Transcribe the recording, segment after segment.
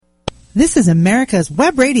This is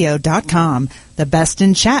americaswebradio.com, the best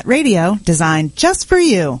in chat radio designed just for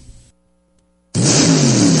you.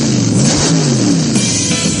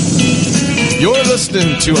 You're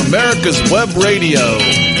listening to America's Web Radio.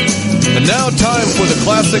 And now time for the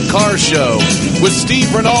Classic Car Show with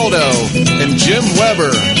Steve Rinaldo and Jim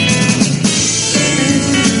Weber.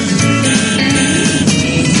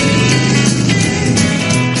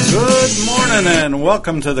 Good morning and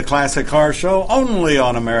welcome to the Classic Car Show, only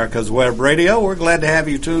on America's Web Radio. We're glad to have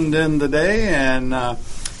you tuned in today, and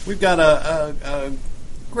we've got a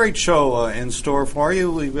great show in store for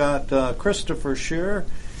you. We've got Christopher Schurrer.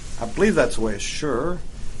 I believe that's the way it's Schurrer.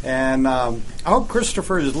 And I hope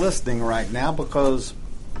Christopher is listening right now because,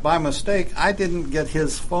 by mistake, I didn't get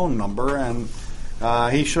his phone number, and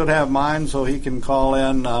he should have mine so he can call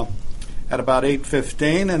in at about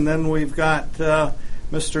 8:15. And then we've got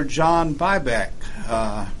Mr. John Bieback,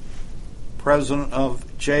 president of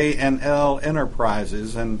J&L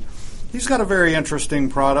Enterprises, and he's got a very interesting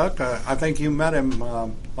product. I think you met him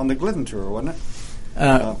on the Glidden tour, wasn't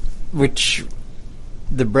it? Which,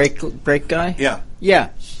 the brake guy? Yeah. Yeah.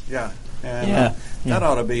 Yeah. And that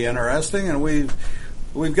ought to be interesting. And we've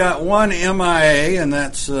got one MIA, and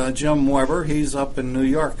that's Jim Weber. He's up in New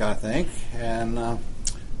York, I think, and.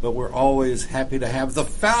 But we're always happy to have the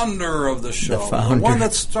founder of the show, the one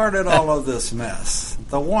that started all of this mess,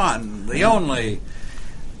 the one, the only,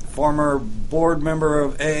 former board member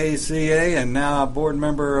of AACA and now a board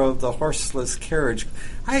member of the Horseless Carriage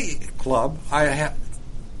Club.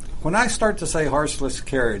 When I start to say horseless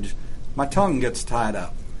carriage, my tongue gets tied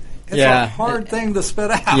up. It's a hard thing to spit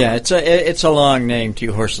out. Yeah, it's a long name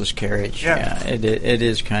too, Horseless Carriage. Yeah. It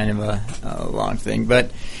is kind of a long thing, but.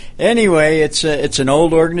 Anyway, it's an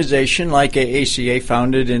old organization like AACA,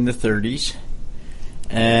 founded in the 30s,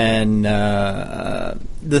 and the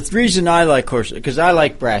reason I like horses, because I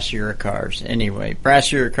like brassier cars. Anyway,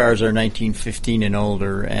 brassier cars are 1915 and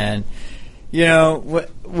older, and you know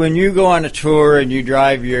when you go on a tour and you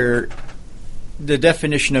drive the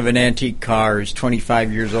definition of an antique car is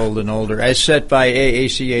 25 years old and older, as set by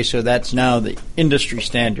AACA. So that's now the industry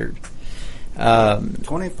standard.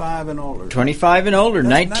 25 and older. 25 and older,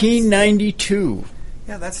 1992.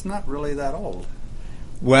 Yeah, that's not really that old.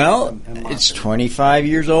 Well, it's 25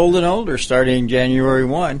 years old and older, starting January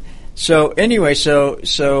 1. So anyway,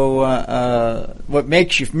 what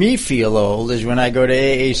makes me feel old is when I go to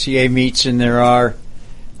AACA meets and there are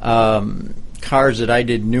cars that I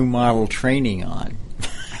did new model training on.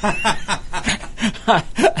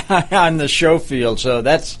 On the show field, so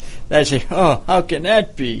that's how can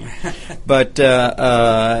that be? But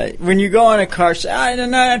when you go on a car, I'm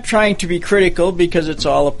not trying to be critical because it's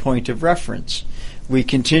all a point of reference. We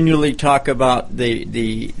continually talk about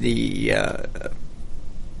the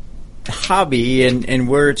hobby and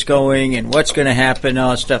where it's going and what's going to happen and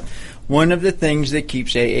all that stuff. One of the things that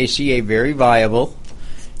keeps AACA very viable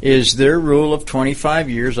is their rule of 25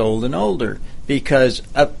 years old and older. Because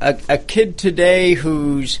a kid today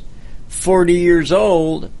who's 40 years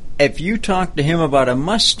old, if you talk to him about a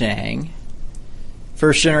Mustang,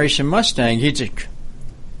 first generation Mustang, he'd say,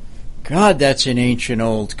 God, that's an ancient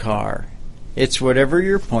old car. It's whatever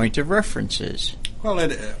your point of reference is. Well,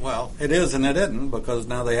 it is and it isn't, because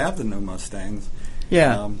now they have the new Mustangs.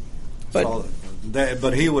 Yeah.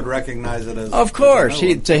 But he would recognize it as... Of course.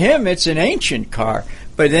 To him, it's an ancient car.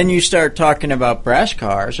 But then you start talking about brass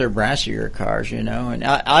cars or brassier cars, and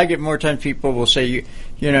I get more times people will say,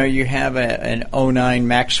 you have an 09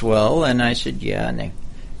 Maxwell, and I said, yeah, and they,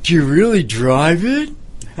 do you really drive it?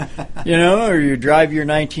 Or you drive your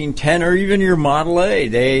 1910 or even your Model A.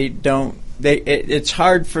 It's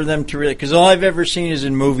hard for them to really, because all I've ever seen is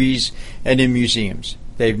in movies and in museums.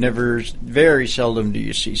 Very seldom do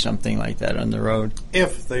you see something like that on the road.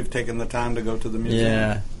 If they've taken the time to go to the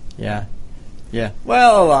museum. Yeah.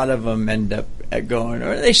 Well, a lot of them end up going,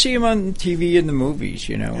 or they see them on TV in the movies,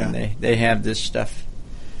 when they have this stuff.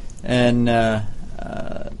 And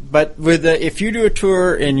but if you do a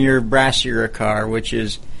tour in your brassier car, which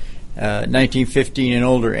is 1915 and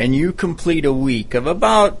older, and you complete a week of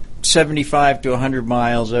about 75 to 100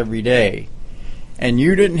 miles every day, and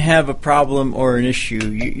you didn't have a problem or an issue,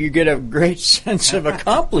 you get a great sense of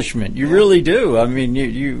accomplishment. You really do. I mean,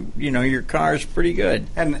 your car's pretty good.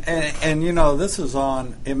 And this is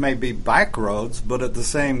on, it may be back roads, but at the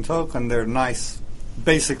same token, they're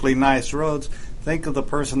basically nice roads. Think of the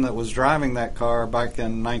person that was driving that car back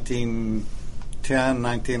in 1910,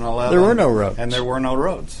 1911. There were no roads. And there were no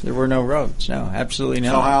roads. There were no roads. No, absolutely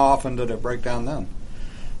not. So how often did it break down then?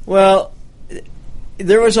 Well,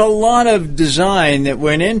 there was a lot of design that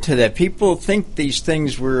went into that. People think these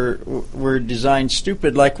things were designed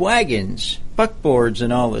stupid, like wagons, buckboards,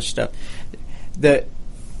 and all this stuff.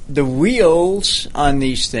 The wheels on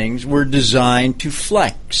these things were designed to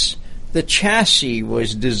flex. The chassis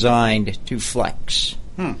was designed to flex.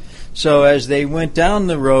 So as they went down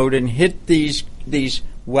the road and hit these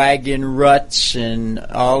wagon ruts and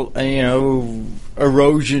all,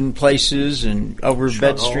 erosion places and over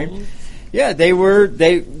bed stream, they were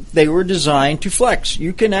designed to flex.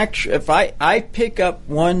 You can actually, if I pick up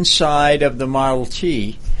one side of the Model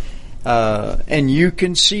T, and you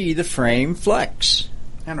can see the frame flex.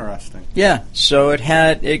 Interesting. Yeah, so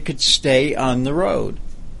it could stay on the road.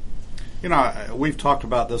 We've talked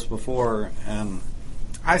about this before, and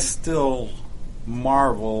I still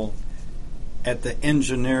marvel at the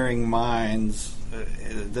engineering minds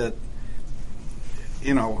that,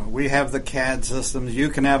 we have the CAD systems. You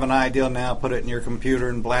can have an idea now, put it in your computer,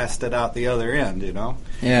 and blast it out the other end,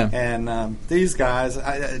 Yeah. And these guys,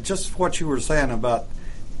 just what you were saying about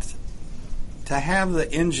to have the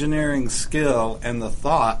engineering skill and the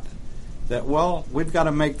thought that, we've got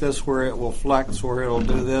to make this where it will flex, where it'll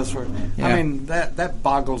do this. I mean, that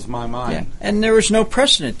boggles my mind. Yeah. And there was no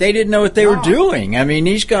precedent. They didn't know what they were doing. I mean,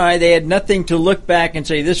 these guys, they had nothing to look back and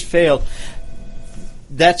say, this failed.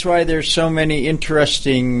 That's why there's so many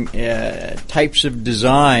interesting types of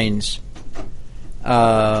designs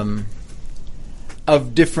of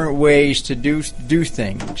different ways to do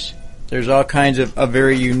things. There's all kinds of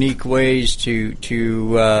very unique ways to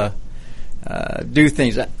do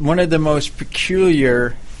things. One of the most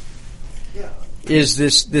peculiar is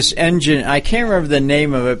this engine. I can't remember the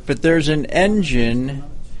name of it, but there's an engine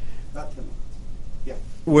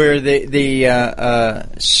where the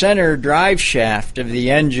center drive shaft of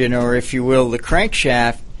the engine, or if you will, the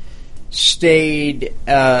crankshaft, stayed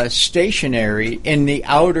stationary, and the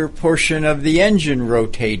outer portion of the engine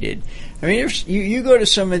rotated. I mean, you go to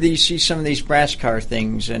see some of these brass car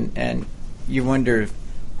things, and you wonder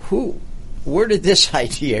where did this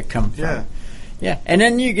idea come from? Yeah. And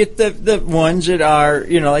then you get the ones that are,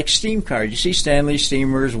 like steam cars. You see Stanley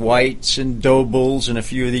Steamers, Whites, and Dobles, and a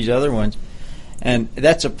few of these other ones. And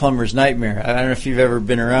that's a plumber's nightmare. I don't know if you've ever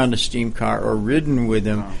been around a steam car or ridden with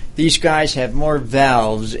them. No. These guys have more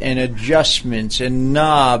valves and adjustments and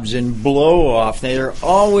knobs and blow-off. They're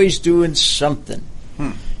always doing something.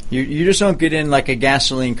 You just don't get in like a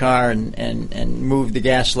gasoline car and move the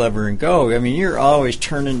gas lever and go. I mean, you're always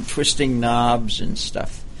twisting knobs and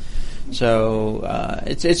stuff. So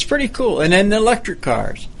it's pretty cool. And then the electric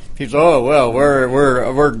cars. People,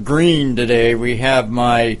 we're green today. We have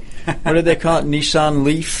my, what do they call it, Nissan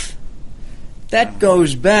Leaf. That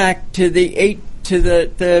goes back to the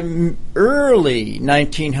early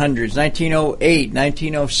 1900s, 1908,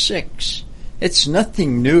 1906. It's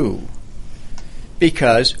nothing new.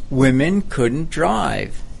 Because women couldn't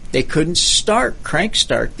drive. They couldn't crank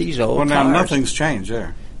start these old cars. Well, now nothing's changed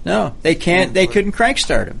there. No, they can't. They couldn't crank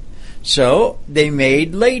start them. So they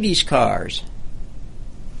made ladies' cars.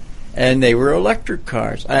 And they were electric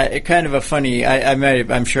cars. Kind of a funny,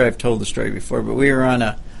 I'm sure I've told the story before, but we were on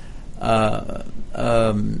a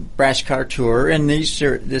brass car tour, and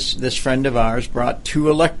this friend of ours brought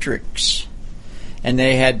two electrics. And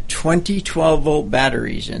they had 20 12-volt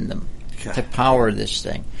batteries in them to power this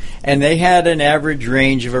thing. And they had an average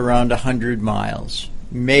range of around 100 miles,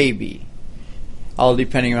 maybe, all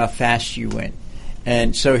depending on how fast you went.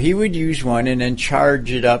 And so he would use one and then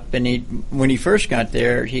charge it up. And when he first got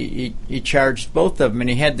there, he charged both of them. And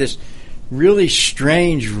he had this really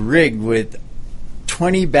strange rig with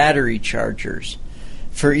 20 battery chargers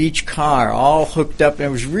for each car, all hooked up. And it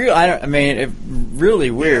was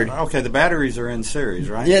really weird. Yeah, okay, the batteries are in series,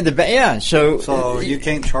 right? Yeah, So you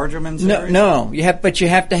can't charge them in series? No. But you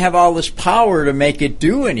have to have all this power to make it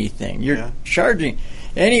do anything. You're charging.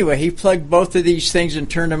 Anyway, he plugged both of these things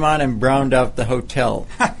and turned them on and browned out the hotel.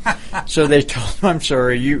 So they told him, "I'm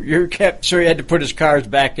sorry, you're kept." So he had to put his cars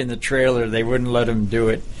back in the trailer. They wouldn't let him do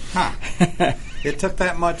it. Huh. It took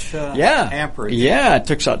that much amperage. Yeah,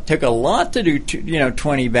 it took a lot to do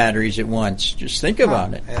 20 batteries at once. Just think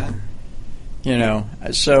about it. Yeah.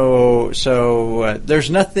 So there's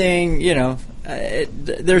nothing,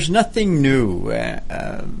 there's nothing new,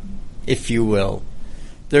 if you will.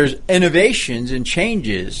 There's innovations and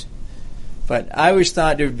changes, but I always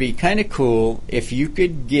thought it would be kind of cool if you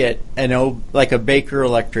could get like a Baker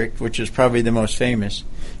Electric, which is probably the most famous.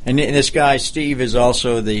 And this guy, Steve, is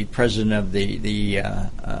also the president of the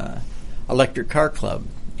electric car club,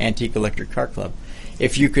 Antique Electric Car Club.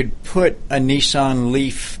 If you could put a Nissan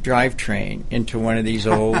Leaf drivetrain into one of these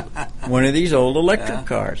old electric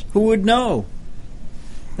cars, who would know?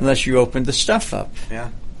 unless you opened the stuff up. Yeah.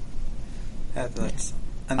 I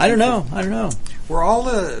don't know. Were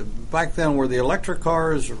all back then, were the electric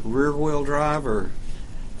cars rear-wheel drive or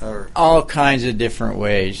all kinds of different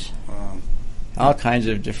ways? All kinds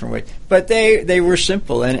of different ways, but they were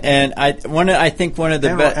simple, and I think one of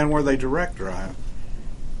the best. And were they direct drive?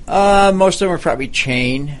 Most of them were probably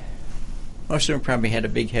chain. Most of them probably had a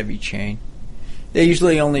big heavy chain. They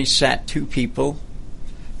usually only sat 2 people.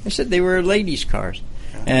 I said they were ladies' cars,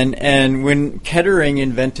 and when Kettering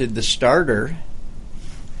invented the starter,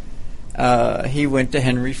 he went to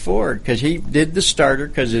Henry Ford because he did the starter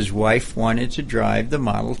because his wife wanted to drive the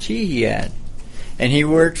Model T he had. And he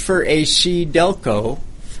worked for AC Delco,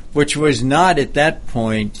 which was not at that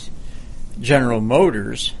point General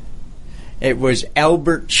Motors. It was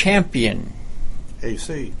Albert Champion.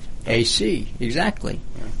 AC. AC, exactly.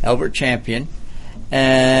 Yeah. Albert Champion.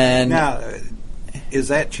 And now, is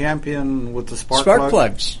that Champion with the spark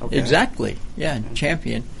plugs? Okay. Exactly. Yeah,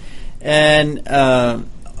 Champion. And you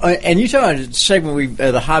talk about a segment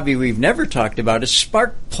the hobby we've never talked about is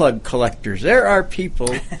spark plug collectors. There are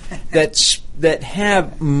people that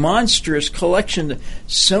have monstrous collections.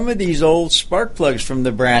 Some of these old spark plugs from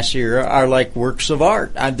the brass era are like works of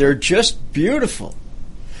art. They're just beautiful.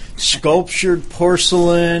 Sculptured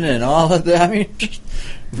porcelain and all of that. I mean, just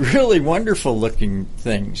really wonderful looking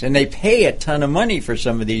things. And they pay a ton of money for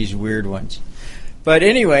some of these weird ones. But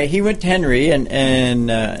anyway, he went to Henry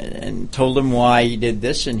and told him why he did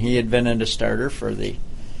this, and he invented a starter for the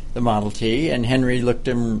Model T. And Henry looked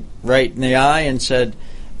him right in the eye and said,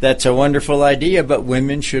 "That's a wonderful idea, but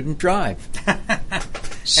women shouldn't drive."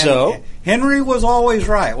 So Henry was always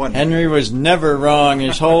right, wasn't he? Henry was never wrong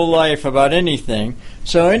his whole life about anything.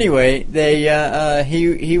 So anyway,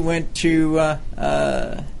 he went to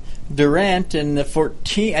Durant in the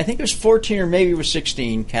 14, I think it was 14 or maybe it was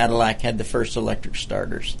 16, Cadillac had the first electric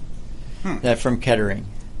starters from Kettering.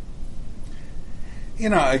 You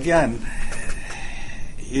know, again,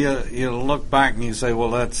 you look back and you say,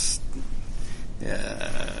 well, that's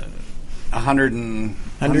 100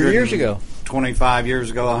 years ago. 25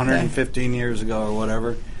 years ago, 115 years ago or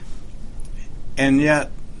whatever. And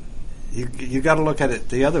yet, you got to look at it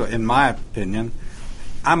the other way, in my opinion.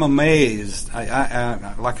 I'm amazed.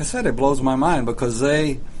 I like I said, it blows my mind because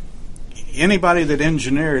anybody that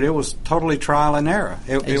engineered it was totally trial and error.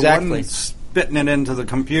 It wasn't spitting it into the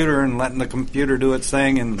computer and letting the computer do its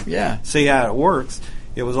thing and see how it works.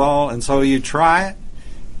 It was all, and so you try it.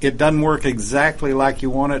 It doesn't work exactly like you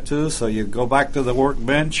want it to, so you go back to the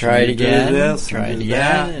workbench. Try it again. Do this, try it do again,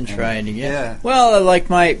 that, and try it again. Yeah. Well, like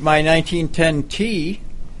my 1910T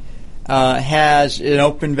has an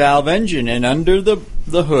open valve engine, and under the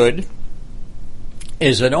hood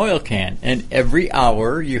is an oil can, and every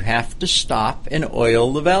hour you have to stop and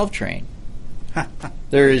oil the valve train.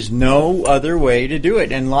 There is no other way to do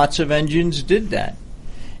it, and lots of engines did that.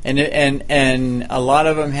 And a lot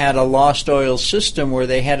of them had a lost oil system where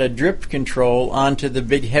they had a drip control onto the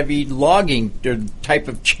big heavy logging type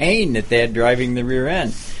of chain that they had driving the rear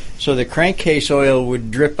end. So the crankcase oil would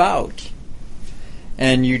drip out,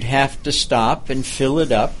 and you'd have to stop and fill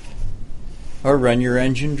it up or run your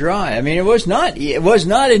engine dry. I mean, it was not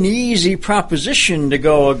an easy proposition to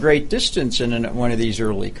go a great distance in one of these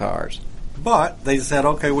early cars. But they said,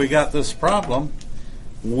 okay, we got this problem.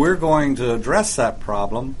 We're going to address that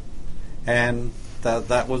problem, and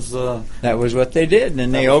that was what they did,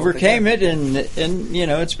 and they overcame it, and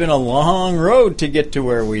it's been a long road to get to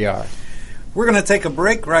where we are. We're going to take a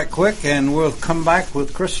break right quick, and we'll come back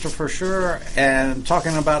with Christopher Schurrer and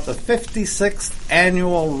talking about the 56th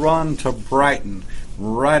annual run to Brighton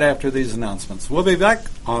right after these announcements. We'll be back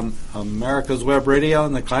on America's Web Radio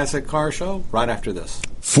and the Classic Car Show right after this.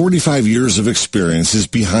 45 years of experience is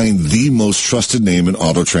behind the most trusted name in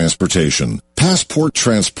auto transportation. Passport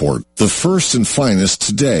Transport, the first and finest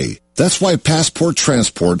today. That's why Passport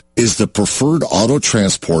Transport is the preferred auto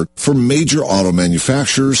transport for major auto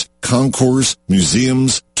manufacturers, concours,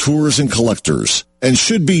 museums, tours, and collectors, and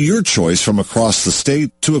should be your choice from across the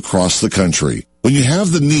state to across the country. When you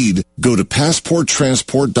have the need, go to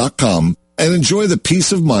PassportTransport.com and enjoy the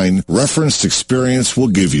peace of mind referenced experience will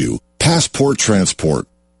give you. Passport Transport.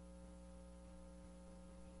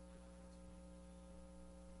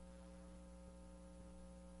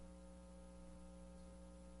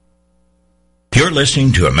 You're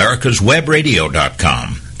listening to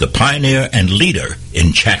America'sWebRadio.com, the pioneer and leader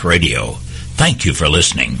in chat radio. Thank you for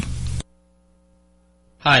listening.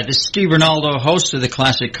 Hi, this is Steve Rinaldo, host of the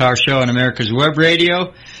Classic Car Show on America's Web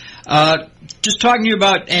Radio. Just talking to you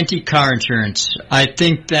about antique car insurance. I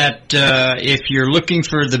think that if you're looking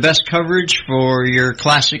for the best coverage for your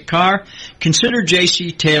classic car, consider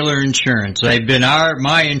J.C. Taylor Insurance. They've been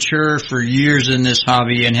my insurer for years in this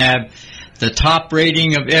hobby and have the top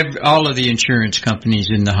rating of all of the insurance companies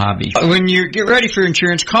in the hobby. When you get ready for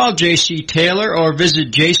insurance, call J.C. Taylor or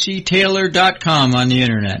visit jctaylor.com on the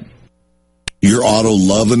Internet. Your auto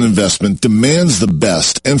love and investment demands the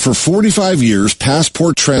best, and for 45 years,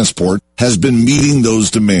 Passport Transport has been meeting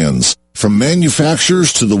those demands. From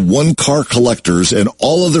manufacturers to the one-car collectors and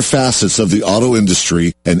all other facets of the auto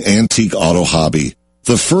industry and antique auto hobby.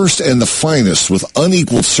 The first and the finest with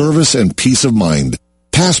unequaled service and peace of mind.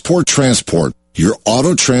 Passport Transport, your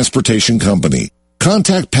auto transportation company.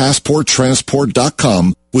 Contact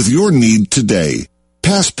PassportTransport.com with your need today.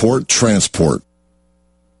 Passport Transport.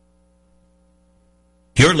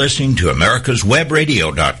 You're listening to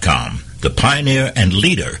America'sWebRadio.com, the pioneer and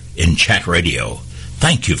leader in chat radio.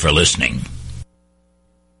 Thank you for listening.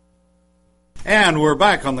 And we're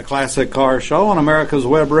back on the Classic Car Show on America's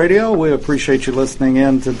Web Radio. We appreciate you listening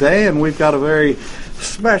in today, and we've got a very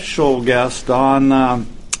special guest on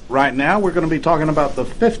right now. We're going to be talking about the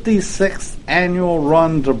 56th annual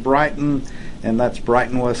run to Brighton, and that's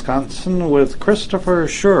Brighton, Wisconsin, with Christopher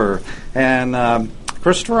Schurrer. And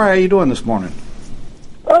Christopher, how are you doing this morning?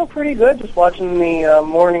 Oh, pretty good. Just watching the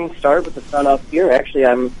morning start with the sun up here. Actually,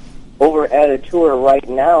 I'm over at a tour right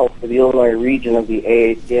now for the Illinois region of the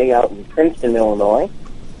AACA out in Princeton, Illinois.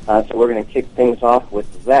 So we're going to kick things off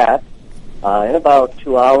with that in about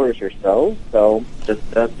 2 hours or so. So just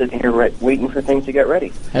sitting here waiting for things to get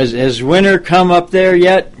ready. Has winter come up there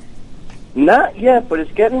yet? Not yet, but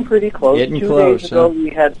it's getting pretty close. Getting 2 close, days ago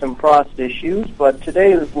we had some frost issues, but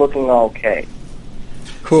today is looking okay.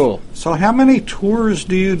 Cool. So how many tours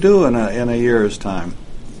do you do in a year's time?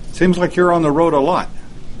 Seems like you're on the road a lot.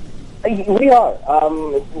 We are.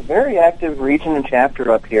 It's a very active region and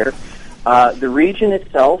chapter up here. The region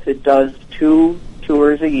itself, it does 2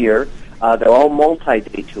 tours a year. They're all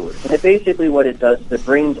multi-day tours. And basically what it does is it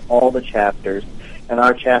brings all the chapters, and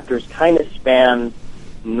our chapters kind of span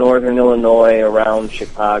northern Illinois around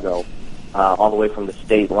Chicago, all the way from the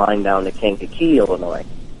state line down to Kankakee, Illinois.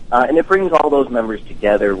 And it brings all those members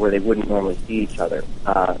together where they wouldn't normally see each other.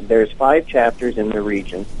 There's 5 chapters in the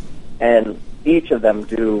region, and each of them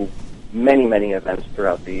do many, many events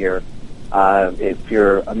throughout the year. If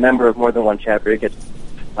you're a member of more than one chapter, it gets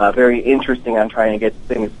very interesting on trying to get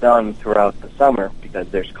things done throughout the summer because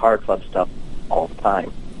there's car club stuff all the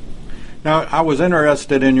time. Now, I was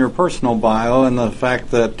interested in your personal bio and the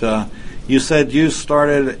fact that you said you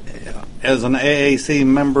started as an AAC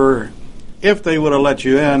member if they would have let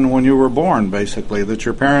you in when you were born, basically, that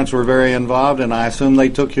your parents were very involved, and I assume they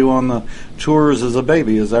took you on the tours as a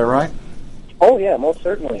baby. Is that right? Oh, yeah, most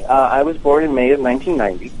certainly. I was born in May of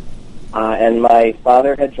 1990, and my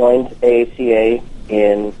father had joined AACA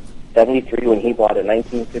in 73 when he bought a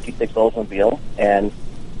 1956 Oldsmobile and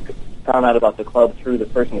found out about the club through the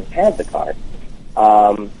person who had the car.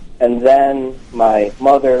 And then my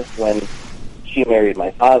mother, when she married my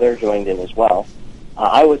father, joined in as well.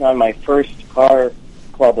 I was on my first car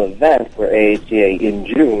club event for AACA in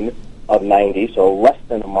June of 90, so less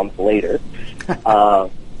than a month later.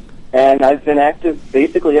 And I've been active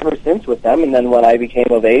basically ever since with them, and then when I became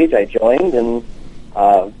of age, I joined, and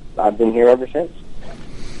I've been here ever since.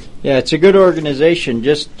 Yeah, it's a good organization.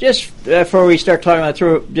 Just before we start talking about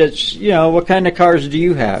through, just, what kind of cars do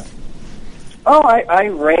you have? Oh, I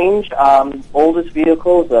range. Oldest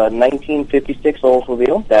vehicle is a 1956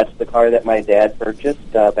 Oldsmobile. That's the car that my dad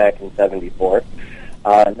purchased back in 74.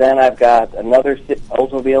 Then I've got another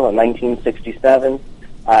Oldsmobile, a 1967.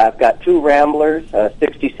 I've got 2 Ramblers, a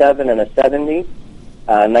 67 and a 70,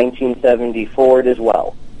 1970 Ford as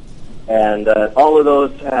well. And all of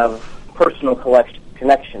those have personal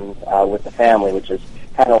connections with the family, which is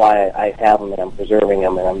kind of why I have them and I'm preserving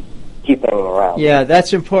them and I'm keeping them around. Yeah,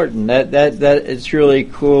 that's important. That it's really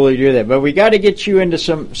cool to do that. But we got to get you into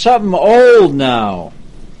something old now.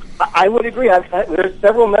 I would agree. There's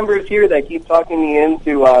several members here that keep talking me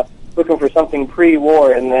into looking for something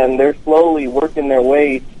pre-war, and then they're slowly working their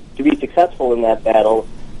way to be successful in that battle.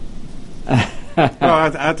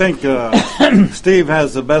 I think Steve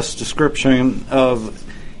has the best description of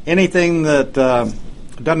anything that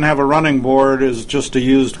doesn't have a running board is just a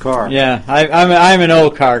used car. Yeah, I'm an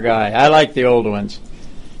old car guy. I like the old ones,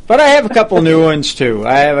 but I have a couple new ones too.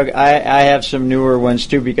 I have some newer ones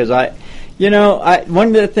too because one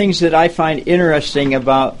of the things that I find interesting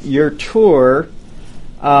about your tour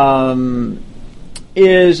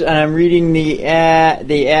is, and I'm reading the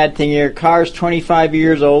ad thing here, cars 25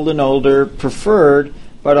 years old and older preferred,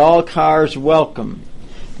 but all cars welcome.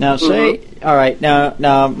 Now, say, all right,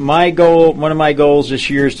 now my goal, one of my goals this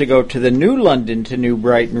year is to go to the New London to New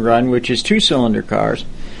Brighton run, which is 2-cylinder cars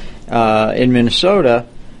in Minnesota.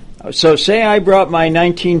 So say I brought my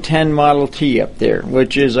 1910 Model T up there,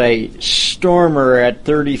 which is a stormer at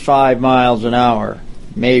 35 miles an hour,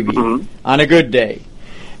 maybe, on a good day.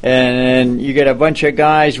 And you get a bunch of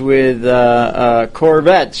guys with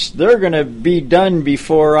Corvettes. They're going to be done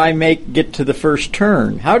before I get to the first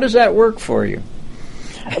turn. How does that work for you?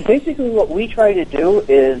 Basically, what we try to do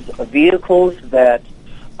is vehicles that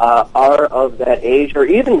are of that age, or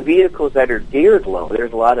even vehicles that are geared low.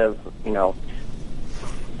 There's a lot of,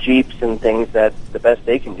 Jeeps and things that the best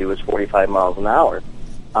they can do is 45 miles an hour.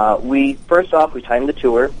 First off, we time the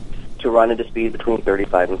tour to run at a speed between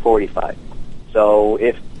 35 and 45. So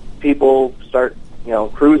if people start,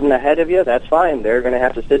 cruising ahead of you, that's fine. They're going to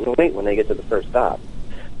have to sit and wait when they get to the first stop.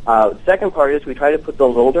 The second part is we try to put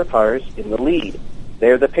those older cars in the lead.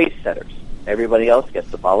 They're the pace setters. Everybody else gets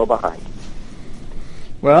to follow behind.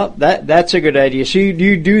 Well, that's a good idea. So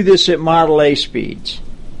you do this at Model A speeds?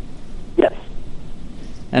 Yes.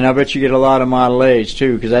 And I bet you get a lot of Model A's,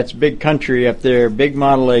 too, because that's big country up there, big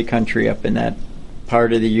Model A country up in that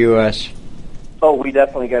part of the U.S. Oh, we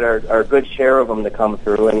definitely get our good share of them to come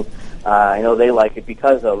through, and I know they like it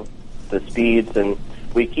because of the speeds, and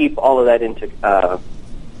we keep all of that in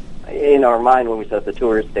our mind when we set up the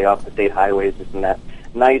tours, stay off the state highways, this and that.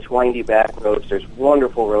 Nice, windy back roads. There's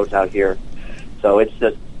wonderful roads out here. So it's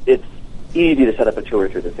easy to set up a tour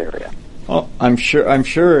through this area. Well, I'm sure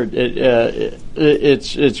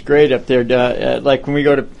it's great up there. Like when we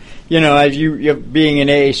go to, as you being an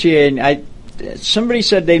AACA, and somebody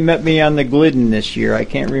said they met me on the Glidden this year. I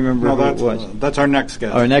can't remember who it was. That's our next guy.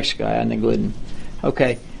 Our next guy on the Glidden.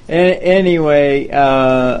 Okay. Anyway,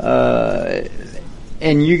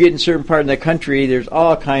 and you get in certain part of the country, there's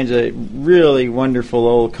all kinds of really wonderful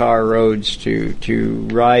old car roads to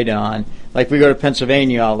ride on. Like we go to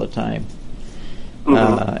Pennsylvania all the time.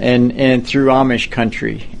 And through Amish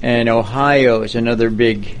country, and Ohio is another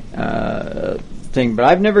big thing. But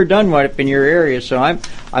I've never done one up in your area, so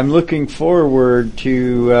I'm looking forward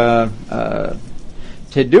to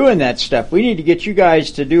doing that stuff. We need to get you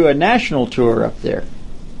guys to do a national tour up there.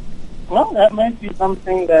 Well, that might be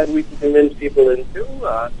something that we can convince people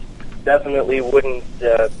into. Definitely wouldn't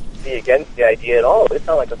be against the idea at all. It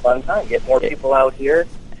sounds like a fun time. Get more people out here.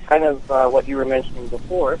 Kind of what you were mentioning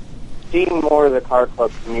before. Seeing more of the car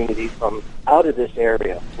club community from out of this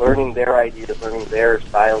area, learning their ideas, learning their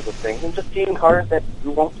styles of things, and just seeing cars that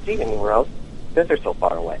you won't see anywhere else because they're so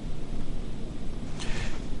far away.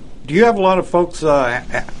 Do you have a lot of folks?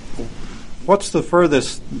 What's the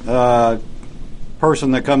furthest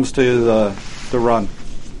person that comes to the run?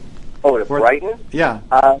 Oh, to Brighton? Yeah.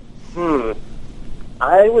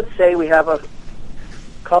 I would say we have a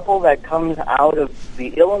couple that comes out of the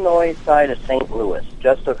Illinois side of St. Louis,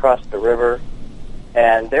 just across the river,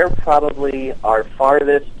 and they're probably our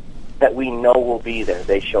farthest that we know will be there.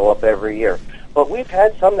 They show up every year. But we've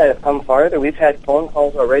had some that have come farther. We've had phone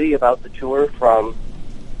calls already about the tour from,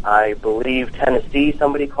 I believe, Tennessee.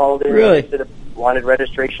 Somebody called in. Really? That wanted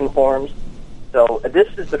registration forms. So this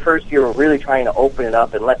is the first year we're really trying to open it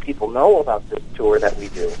up and let people know about this tour that we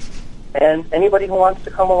do. And anybody who wants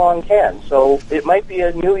to come along can. So it might be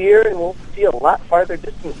a new year, and we'll see a lot farther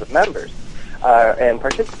distance of members and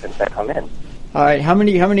participants that come in. All right. How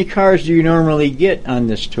many cars do you normally get on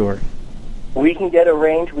this tour? We can get a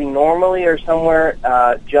range. We normally are somewhere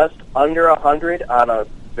just under 100 on a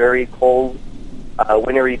very cold,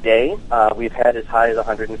 wintry day. We've had as high as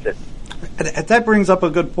 150. That brings up a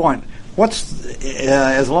good point. What's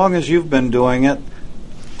as long as you've been doing it,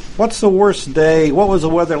 what's the worst day? What was the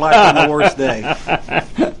weather like on the worst day?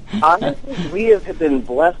 Honestly, we have been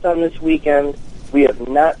blessed on this weekend. We have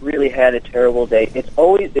not really had a terrible day. It's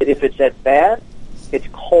always, if it's at bad, it's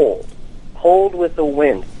cold. Cold with the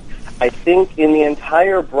wind. I think in the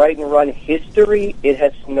entire Brighton Run history, it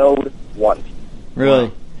has snowed once.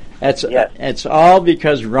 Really? Yes. It's all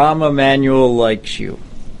because Rahm Emanuel likes you.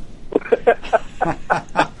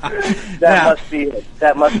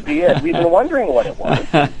 That must be it. We've been wondering what it was.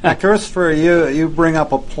 Now, Christopher, you bring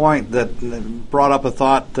up a point that brought up a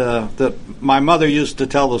thought that my mother used to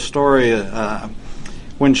tell the story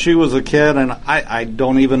when she was a kid, and I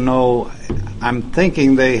don't even know. I'm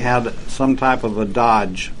thinking they had some type of a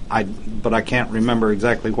Dodge, but I can't remember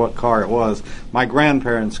exactly what car it was. My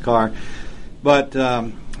grandparents' car, but.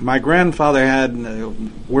 My grandfather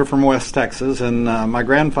we're from West Texas, and my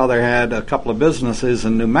grandfather had a couple of businesses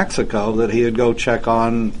in New Mexico that he would go check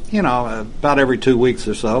on, about every 2 weeks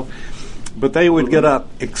or so. but they would get up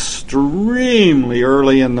extremely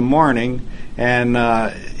early in the morning, and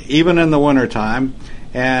even in the wintertime.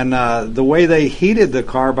 And the way they heated the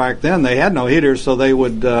car back then, they had no heaters, so they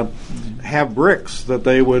would have bricks that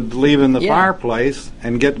they would leave in the fireplace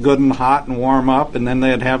and get good and hot and warm up, and then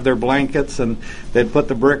they'd have their blankets, and they'd put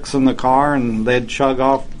the bricks in the car, and they'd chug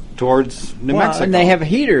off towards New Mexico. And they have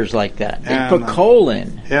heaters like that. They put coal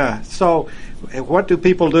in. Yeah. So what do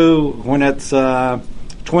people do when it's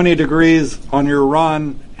 20 degrees on your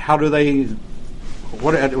run? How do they...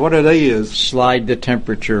 What do they use? Slide the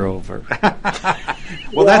temperature over.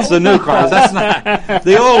 Well, that's the new cars. That's not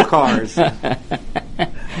the old cars.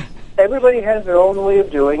 Everybody has their own way of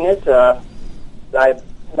doing it. I'm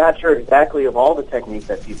not sure exactly of all the techniques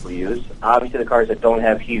that people use. Obviously, the cars that don't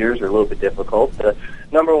have heaters are a little bit difficult. The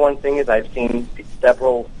number one thing is I've seen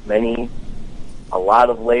a lot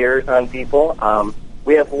of layers on people.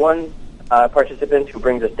 We have one participant who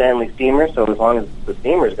brings a Stanley steamer, so as long as the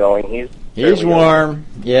steamer's going, he's warm.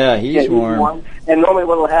 Yeah, he's warm. And normally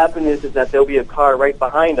what will happen is that there'll be a car right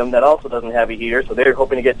behind them that also doesn't have a heater, so they're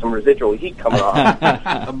hoping to get some residual heat coming off.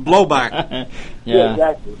 A blowback. Yeah,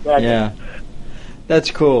 exactly. Yeah.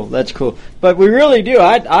 That's cool. But we really do.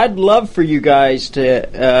 I'd love for you guys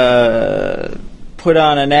to put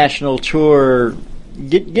on a national tour.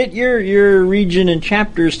 Get your region and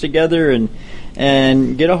chapters together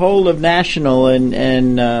and get a hold of national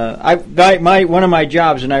and one of my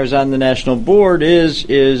jobs when I was on the national board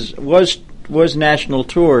was national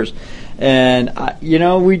tours, and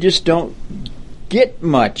we just don't get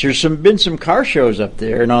much. There's been some car shows up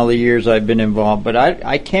there in all the years I've been involved, but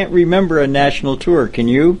I can't remember a national tour. Can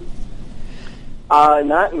you?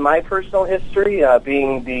 Not in my personal history.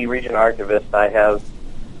 Being the region archivist, I have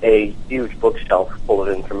a huge bookshelf full of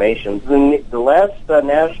information. The last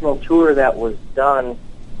national tour that was done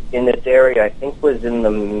in this area, I think, was in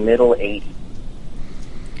the middle 80s.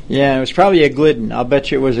 Yeah, it was probably a Glidden. I'll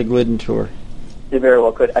bet you it was a Glidden tour. It very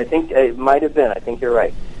well could. I think it might have been. I think you're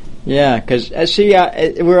right. Yeah, because,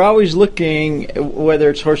 we're always looking, whether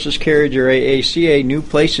it's Horseless Carriage or AACA, new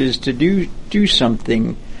places to do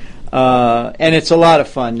something. And it's a lot of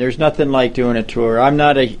fun. There's nothing like doing a tour. I'm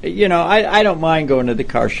not I don't mind going to the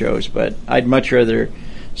car shows, but I'd much rather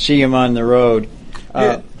see them on the road.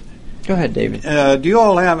 Go ahead, David. Do you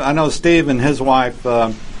all have, I know Steve and his wife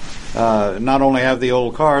not only have the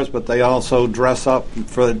old cars, but they also dress up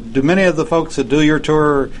do many of the folks that do your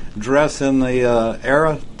tour dress in the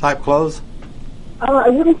era type clothes? I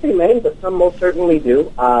wouldn't say many, but some most certainly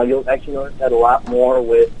do. You'll actually notice that a lot more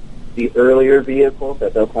with the earlier vehicles,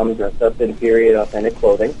 that they'll come dressed up in period authentic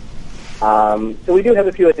clothing. So we do have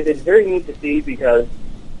a few. It's very neat to see because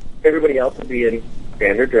everybody else will be in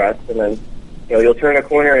standard dress, and then you'll turn a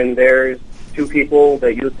corner and there's two people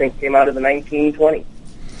that you would think came out of the 1920s.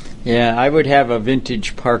 Yeah, I would have a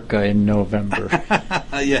vintage parka in November.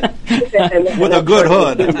 Yeah, with a good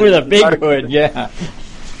hood. With a big hood, yeah.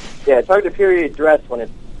 Yeah, it's hard to period dress when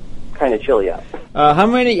it's kind of chilly out.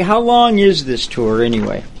 How long is this tour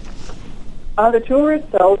anyway? The tour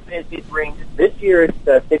itself, it ranges. This year it's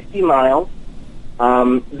 60 miles.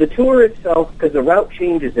 The tour itself, because the route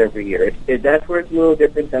changes every year, that's where it's a little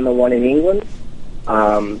different than the one in England.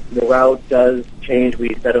 The route does change.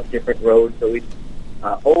 We set up different roads, so we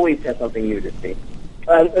always have something new to see.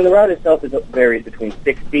 And the route itself varies between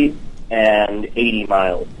 60 and 80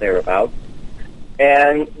 miles, thereabouts.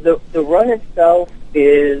 And the run itself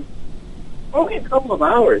is only a couple of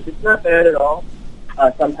hours. It's not bad at all.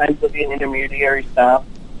 Sometimes there'll be an intermediary stop,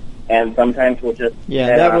 and sometimes we'll just...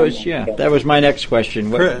 that was my next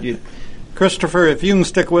question. Christopher, if you can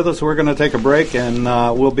stick with us, we're going to take a break, and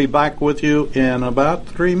we'll be back with you in about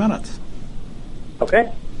 3 minutes.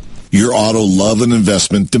 Okay. Your auto love and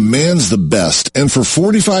investment demands the best, and for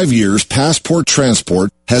 45 years, Passport Transport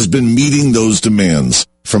has been meeting those demands.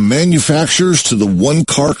 From manufacturers to the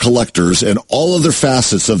one-car collectors and all other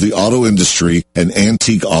facets of the auto industry and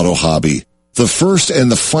antique auto hobby. The first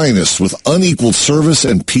and the finest with unequaled service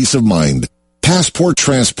and peace of mind. Passport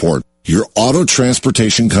Transport, your auto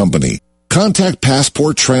transportation company. Contact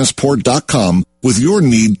PassportTransport.com with your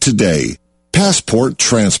need today. Passport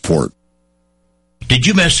Transport. Did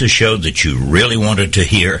you miss a show that you really wanted to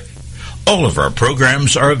hear? All of our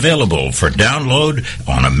programs are available for download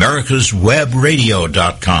on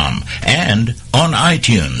americaswebradio.com and on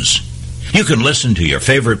iTunes. You can listen to your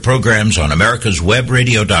favorite programs on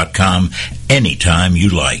americaswebradio.com anytime you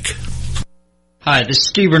like. Hi, this is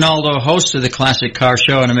Steve Rinaldo, host of the Classic Car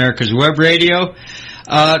Show on America's Web Radio.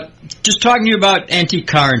 Just talking to you about antique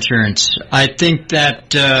car insurance. I think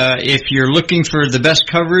that if you're looking for the best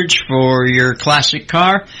coverage for your classic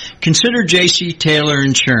car, consider J.C. Taylor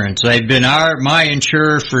Insurance. They've been my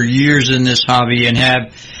insurer for years in this hobby and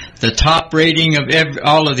have the top rating of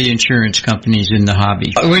all of the insurance companies in the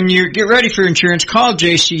hobby. When you get ready for insurance, call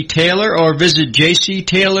J.C. Taylor or visit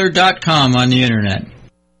jctaylor.com on the Internet.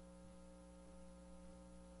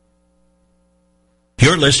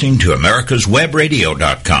 You're listening to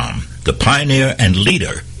America'sWebRadio.com, the pioneer and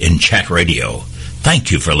leader in chat radio.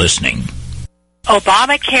 Thank you for listening.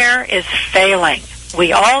 Obamacare is failing.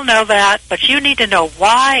 We all know that, but you need to know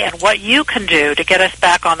why and what you can do to get us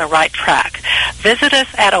back on the right track. Visit us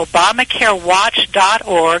at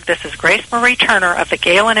ObamacareWatch.org. This is Grace Marie Turner of the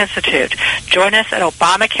Galen Institute. Join us at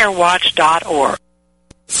ObamacareWatch.org.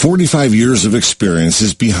 45 years of experience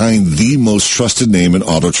is behind the most trusted name in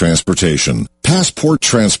auto transportation. Passport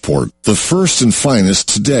Transport, the first and finest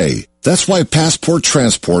today. That's why Passport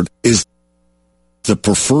Transport is the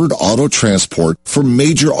preferred auto transport for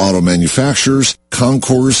major auto manufacturers,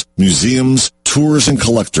 concours, museums, tours, and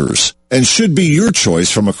collectors, and should be your choice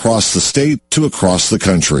from across the state to across the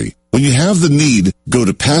country. When you have the need, go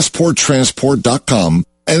to PassportTransport.com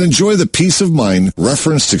and enjoy the peace of mind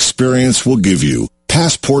referenced experience will give you.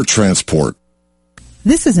 Passport Transport.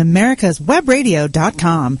 This is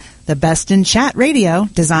America'sWebRadio.com, the best in chat radio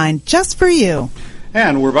designed just for you.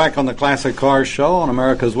 And we're back on the Classic Cars Show on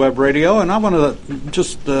America's Web Radio, and I want to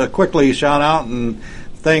just quickly shout out and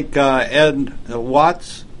thank Ed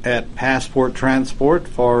Watts at Passport Transport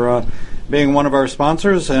for being one of our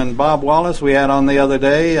sponsors, and Bob Wallace we had on the other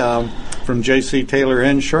day from J.C. Taylor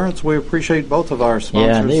Insurance. We appreciate both of our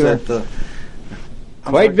sponsors. Yeah, they were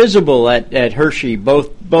quite visible at Hershey,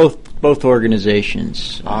 both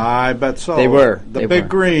organizations. I bet so. They were. The big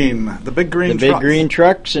green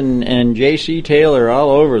trucks and J.C. Taylor all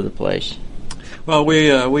over the place. Well,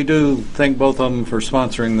 we do thank both of them for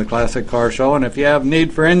sponsoring the Classic Car Show, and if you have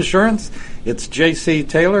need for insurance, it's J.C.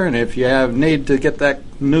 Taylor, and if you have need to get that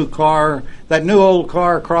new old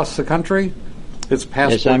car across the country, it's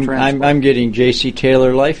Passport Transport. I'm getting J.C.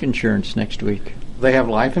 Taylor life insurance next week. They have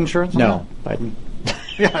life insurance? No, but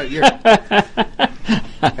yeah, you're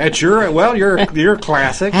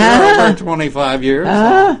classic. You're over 25 years.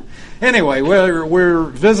 Anyway, we're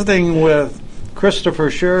visiting with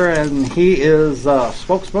Christopher Schurrer, and he is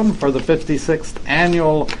spokesman for the 56th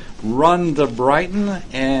annual Run to Brighton.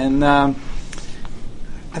 And I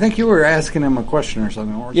think you were asking him a question or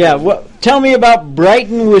something. Yeah. Tell me about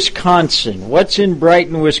Brighton, Wisconsin. What's in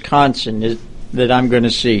Brighton, Wisconsin that I'm going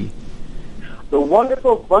to see? The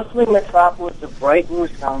wonderful, bustling metropolis of Brighton,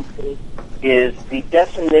 Wisconsin is the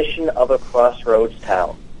definition of a crossroads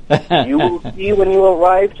town. You will see when you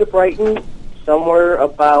arrive to Brighton somewhere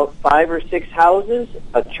about 5 or 6 houses,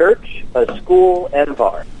 a church, a school, and a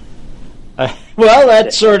bar. Well,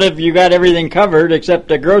 that's sort of, you got everything covered except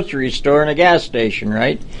a grocery store and a gas station,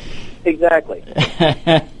 right? Exactly.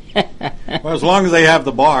 Well, as long as they have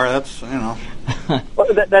the bar, that's, Well,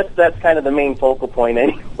 that's kind of the main focal point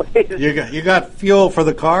anyway. You got fuel for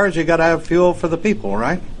the cars, you got to have fuel for the people,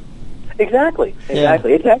 right? Exactly. Yeah.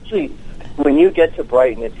 It's actually, when you get to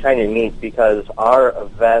Brighton, it's kind of neat because our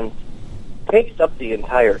event takes up the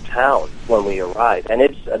entire town when we arrive, and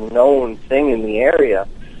it's a known thing in the area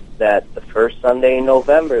that the first Sunday in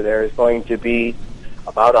November there is going to be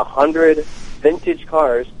about 100 vintage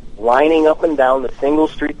cars lining up and down the single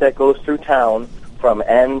street that goes through town from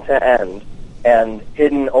end to end, and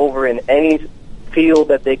hidden over in any field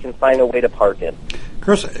that they can find a way to park in.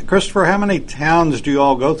 Christopher, how many towns do you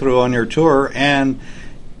all go through on your tour? And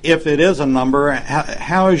if it is a number,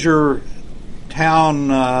 how is your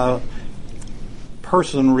town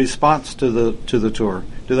person response to the tour?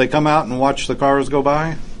 Do they come out and watch the cars go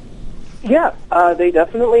by? Yeah, they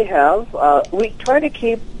definitely have. We try to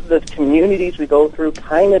keep the communities we go through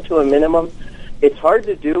kind of to a minimum. It's hard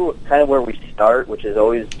to do kind of where we start, which is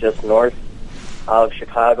always just north of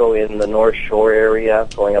Chicago in the North Shore area,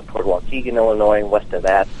 going up toward Waukegan, Illinois, and west of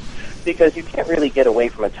that, because you can't really get away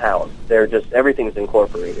from a town. Everything's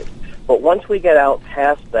incorporated. But once we get out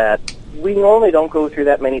past that, we normally don't go through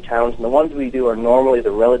that many towns, and the ones we do are normally the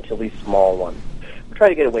relatively small ones. We try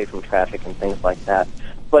to get away from traffic and things like that.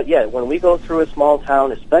 But yeah, when we go through a small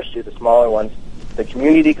town, especially the smaller ones, the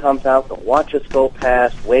community comes out, they'll watch us go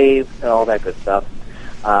past, wave, and all that good stuff.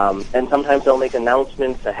 And sometimes they'll make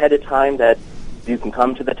announcements ahead of time that you can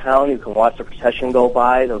come to the town, you can watch the procession go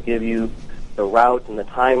by, they'll give you the route and the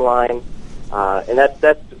timeline, and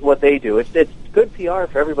that's what they do. It's good PR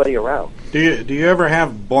for everybody around. Do you ever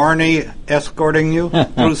have Barney escorting you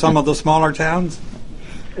through some of the smaller towns?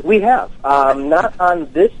 We have. Not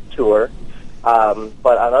on this tour,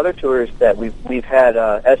 but on other tours that we've had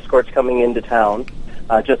escorts coming into town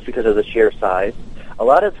just because of the sheer size. A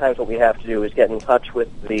lot of times what we have to do is get in touch with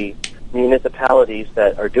the municipalities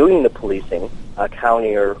that are doing the policing,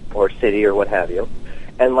 county or city or what have you,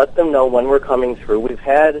 and let them know when we're coming through. We've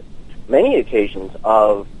had many occasions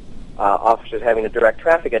of officers having to direct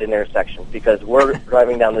traffic at an intersection because we're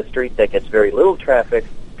driving down the street that gets very little traffic,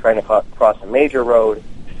 trying to cross a major road,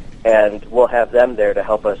 and we'll have them there to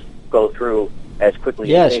help us go through as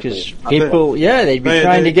quickly as safely. Yes, because people, they'd be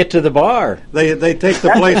trying to get to the bar. They take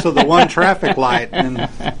the place of the one traffic light. And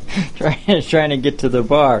trying to get to the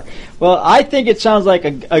bar. Well, I think it sounds like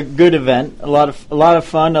a good event, a lot of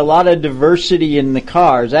fun, a lot of diversity in the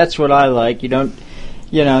cars. That's what I like. You don't,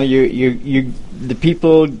 the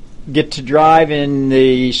people get to drive, and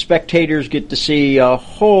the spectators get to see a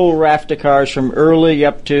whole raft of cars from early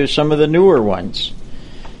up to some of the newer ones.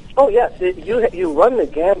 Oh, yes. You run the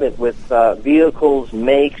gamut with vehicles,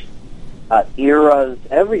 makes, eras,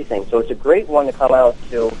 everything. So it's a great one to come out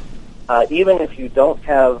to, even if you don't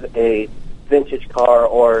have a vintage car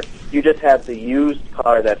or you just have the used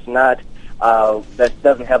car that's not that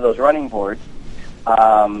doesn't have those running boards,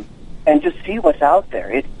 and just see what's out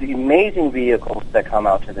there. It's the amazing vehicles that come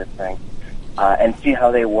out to this thing, and see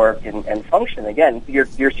how they work and function. Again, you're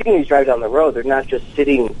seeing these drive down the road. They're not just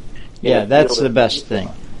sitting. Yeah, that's the best thing.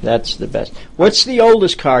 That's the best. What's the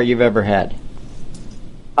oldest car you've ever had?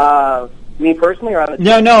 Me personally, or on the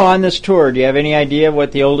tour? No, on this tour. Do you have any idea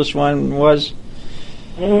what the oldest one was?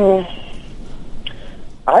 I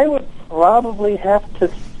would probably have to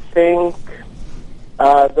think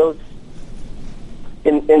those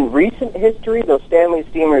in recent history. Those Stanley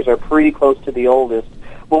Steamers are pretty close to the oldest.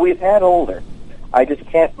 Well, we've had older. I just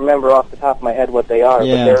can't remember off the top of my head what they are,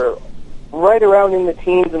 but they're right around in the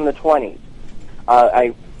teens and the 20s.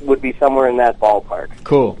 I would be somewhere in that ballpark.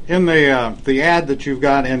 Cool. In the ad that you've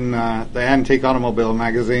got in the Antique Automobile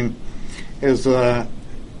magazine is an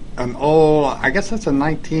old, I guess it's a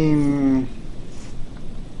late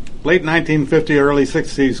 1950, early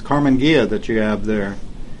 60s Carmen Ghia that you have there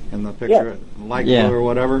in the picture, light blue or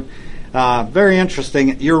whatever. Very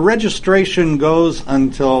interesting. Your registration goes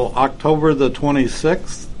until October the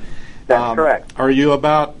 26th. That's correct. Are you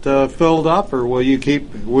about filled up, or will you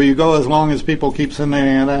go as long as people keep sending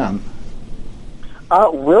it in?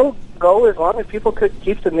 We'll go as long as people could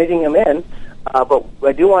keep submitting them in. But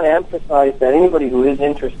I do want to emphasize that anybody who is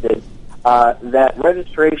interested, that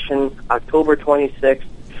registration October 26th.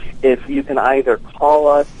 If you can either call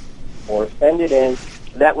us or send it in,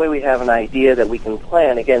 that way we have an idea that we can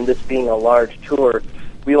plan. Again, this being a large tour,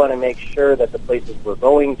 we want to make sure that the places we're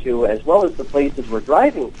going to, as well as the places we're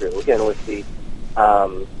driving through, again, with the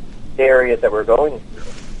areas that we're going through,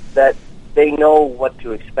 that they know what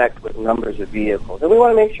to expect with numbers of vehicles. And we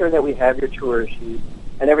want to make sure that we have your tour sheet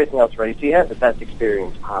and everything else ready so you have the best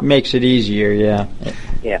experience possible. Makes it easier, yeah.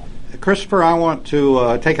 Yeah. Christopher, I want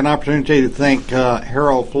to take an opportunity to thank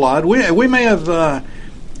Harold Flood. We may have,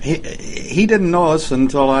 he didn't know us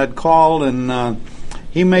until I'd called, and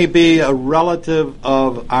he may be a relative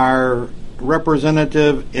of our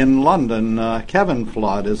representative in London, Kevin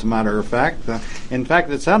Flood, as a matter of fact. In fact,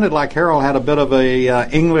 it sounded like Harold had a bit of a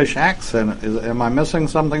English accent. Am I missing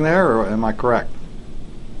something there, or am I correct?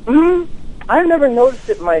 I've never noticed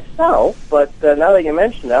it myself, but now that you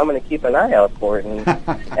mention it, I'm going to keep an eye out for it and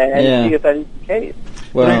see if that is the case.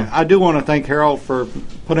 Well, I do want to thank Harold for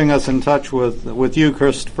putting us in touch with you,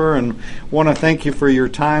 Christopher, and want to thank you for your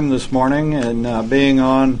time this morning and being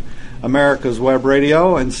on America's Web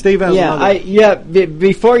Radio. And Steve has another...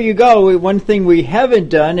 before you go, one thing we haven't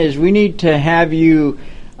done is we need to have you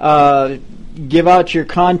give out your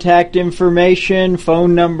contact information,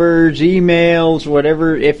 phone numbers, emails,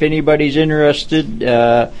 whatever, if anybody's interested,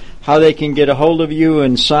 how they can get a hold of you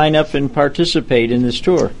and sign up and participate in this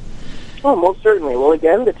tour. Oh, most certainly. Well,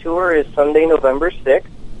 again, the tour is Sunday, November 6th,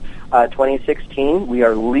 2016. We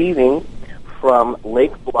are leaving from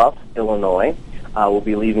Lake Bluff, Illinois. We'll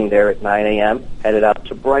be leaving there at 9 a.m., headed out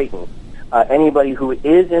to Brighton. Anybody who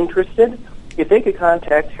is interested, if they could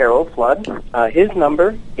contact Harold Flood, his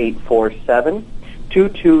number,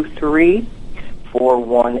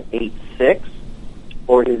 847-223-4186,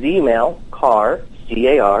 or his email, car,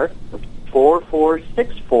 C-A-R,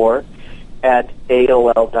 4464 at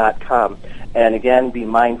AOL.com. And again, be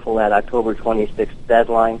mindful that October 26th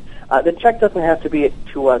deadline. The check doesn't have to be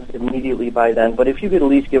to us immediately by then, but if you could at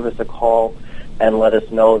least give us a call and let us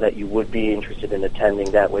know that you would be interested in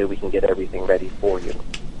attending, that way we can get everything ready for you.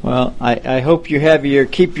 Well, I hope you have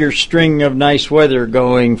keep your string of nice weather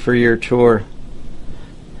going for your tour.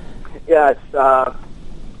 Yeah,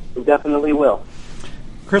 We definitely will.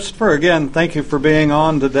 Christopher, again, thank you for being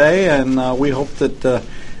on today, and we hope that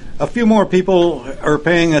a few more people are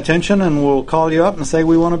paying attention and will call you up and say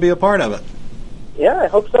we want to be a part of it. Yeah, I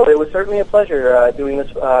hope so. It was certainly a pleasure doing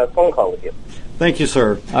this phone call with you. Thank you,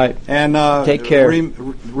 sir. All right. And take care.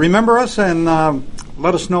 Remember us and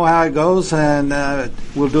let us know how it goes, and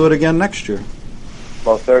we'll do it again next year.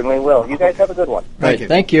 Most certainly will. You guys have a good one. Thank you.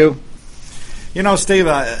 Thank you. You know, Steve,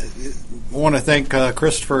 I want to thank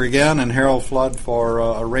Christopher again and Harold Flood for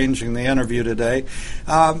arranging the interview today.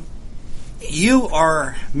 You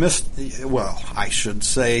are I should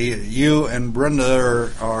say you and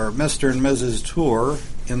Brenda are Mr. and Mrs. Tour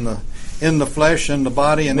in the flesh and the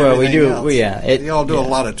body and everything else. You all do a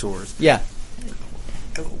lot of tours. Yeah.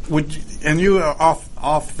 You are off.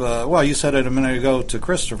 You said it a minute ago to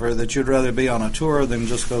Christopher that you'd rather be on a tour than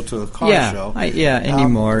just go to a car show.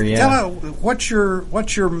 Anymore. Tell what's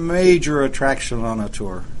your major attraction on a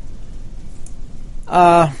tour?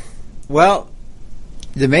 Well,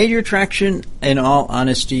 the major attraction, in all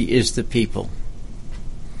honesty, is the people.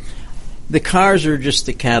 The cars are just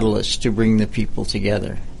the catalyst to bring the people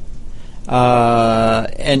together.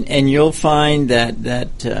 And you'll find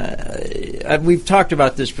that we've talked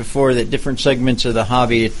about this before, that different segments of the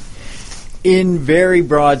hobby, in very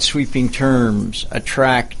broad sweeping terms,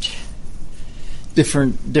 attract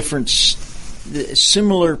different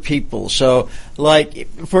similar people. So, like,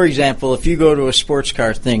 for example, if you go to a sports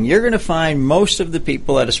car thing, you're going to find most of the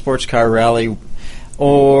people at a sports car rally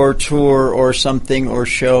or tour or something or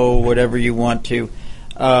show, whatever you want to,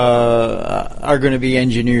 are going to be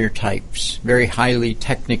engineer types, very highly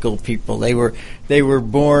technical people. They were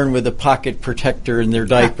born with a pocket protector in their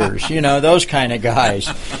diapers, those kind of guys,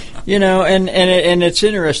 and it's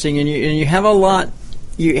interesting, and you have a lot.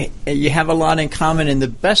 You have a lot in common, and the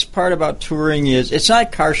best part about touring is it's not a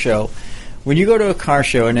car show. When you go to a car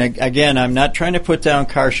show, and again, I'm not trying to put down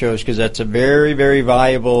car shows because that's a very, very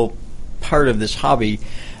valuable part of this hobby.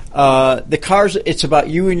 The cars, it's about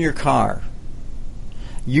you and your car.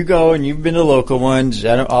 You go, and you've been to local ones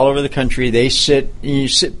all over the country. They sit, and you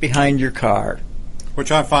sit behind your car,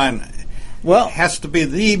 which I find has to be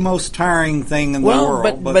the most tiring thing in the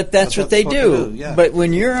world. But that's what they do. Yeah. But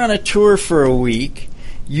when you're on a tour for a week,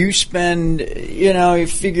 you spend, you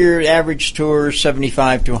figure average tour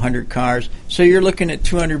 75 to 100 cars, so you're looking at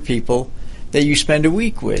 200 people that you spend a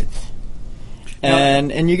week with.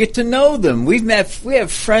 And you get to know them. We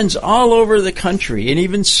have friends all over the country, and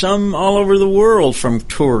even some all over the world from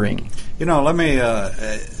touring. Let me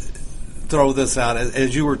throw this out.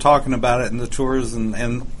 As you were talking about it in the tours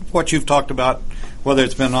and what you've talked about, whether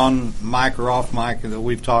it's been on mic or off mic, that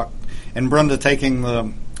we've talked, and Brenda taking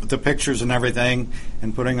the pictures and everything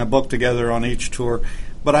and putting a book together on each tour.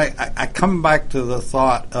 But I come back to the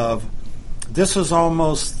thought of, this is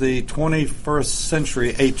almost the 21st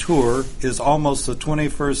century. A tour is almost the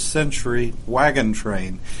 21st century wagon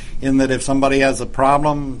train, in that if somebody has a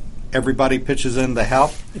problem, everybody pitches in to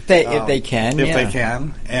help. If they can.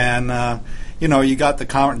 And, you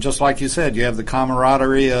got just like you said, you have the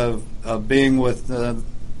camaraderie of being with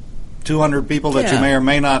 200 people that you may or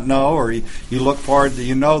may not know, or you look forward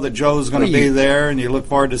to, that Joe's going to be there, and you look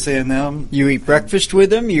forward to seeing them. You eat breakfast with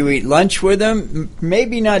them, you eat lunch with them,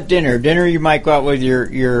 maybe not dinner. Dinner you might go out with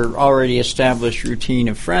your already established routine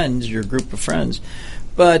of friends, your group of friends.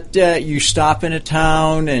 But you stop in a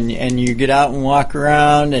town, and you get out and walk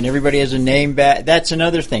around, and everybody has a name badge. That's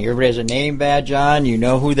another thing. Everybody has a name badge on. You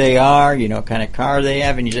know who they are. You know what kind of car they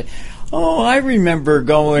have. And you say, oh, I remember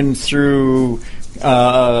going through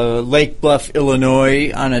Lake Bluff,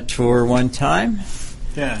 Illinois on a tour one time.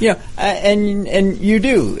 Yeah. And you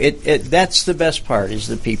do. That's the best part, is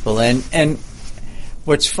the people. And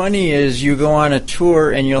what's funny is you go on a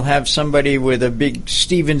tour and you'll have somebody with a big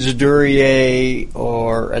Stevens Duryea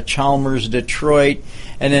or a Chalmers Detroit,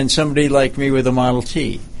 and then somebody like me with a Model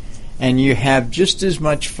T. And you have just as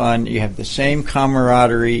much fun. You have the same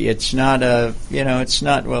camaraderie. It's not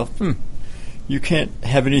you can't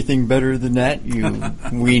have anything better than that, you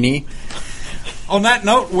weenie. On that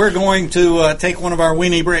note, we're going to take one of our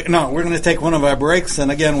we're going to take one of our breaks.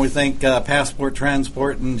 And again, we thank Passport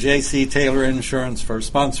Transport and J.C. Taylor Insurance for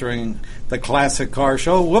sponsoring the Classic Car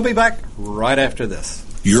Show. We'll be back right after this.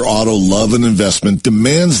 Your auto love and investment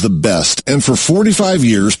demands the best, and for 45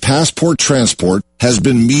 years, Passport Transport has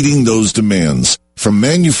been meeting those demands. From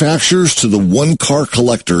manufacturers to the one-car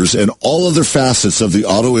collectors and all other facets of the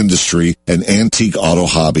auto industry and antique auto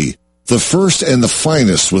hobby. The first and the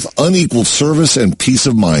finest with unequaled service and peace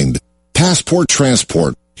of mind. Passport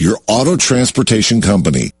Transport, your auto transportation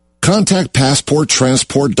company. Contact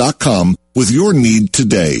PassportTransport.com with your need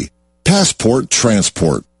today. Passport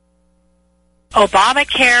Transport.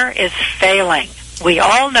 Obamacare is failing. We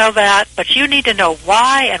all know that, but you need to know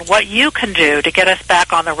why and what you can do to get us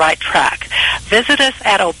back on the right track. Visit us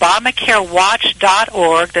at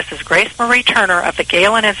ObamacareWatch.org. This is Grace Marie Turner of the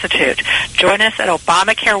Galen Institute. Join us at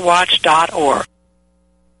ObamacareWatch.org.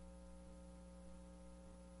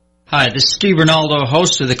 Hi, this is Steve Rinaldo,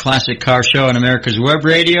 host of the Classic Car Show on America's Web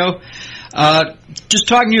Radio. Just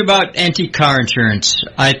talking to you about antique car insurance.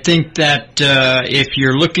 I think that if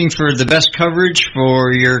you're looking for the best coverage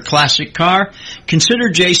for your classic car, consider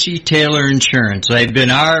J.C. Taylor Insurance. They've been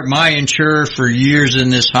my insurer for years in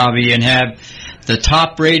this hobby and have the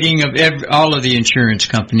top rating of all of the insurance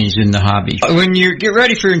companies in the hobby. When you get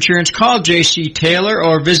ready for insurance, call J.C. Taylor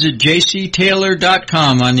or visit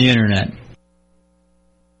jctaylor.com on the Internet.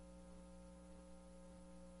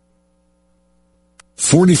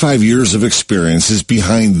 45 years of experience is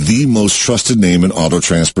behind the most trusted name in auto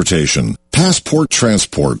transportation. Passport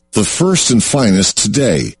Transport, the first and finest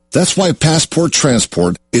today. That's why Passport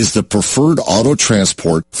Transport is the preferred auto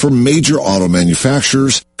transport for major auto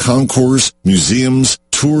manufacturers, concours, museums,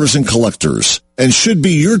 tours, and collectors, and should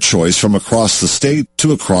be your choice from across the state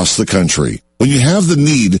to across the country. When you have the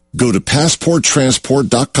need, go to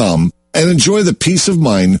PassportTransport.com and enjoy the peace of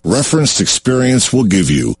mind referenced experience will give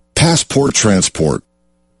you. Passport Transport.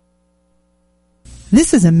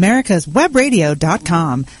 This is America's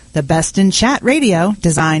Webradio.com, the best in chat radio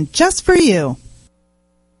designed just for you.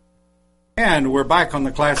 And we're back on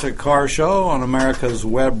the Classic Car Show on America's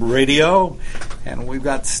Web Radio. And we've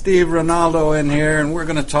got Steve Rinaldo in here, and we're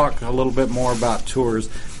going to talk a little bit more about tours.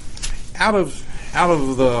 Out of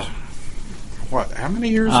the, what, how many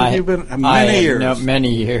years have you been? Many years. No,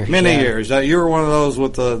 many years. Many years. You were one of those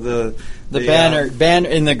with the banner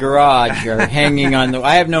in the garage or hanging on the.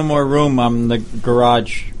 I have no more room on the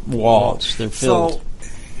garage walls. They're filled. So,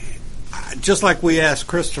 just like we asked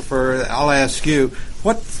Christopher, I'll ask you: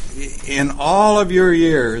 what in all of your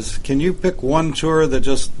years, can you pick one tour that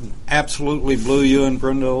just absolutely blew you and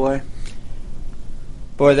Brenda away?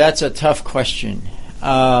 Boy, that's a tough question.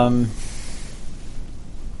 I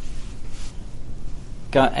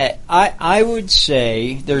would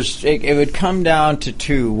say it would come down to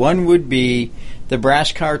two. One would be the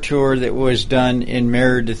brass car tour that was done in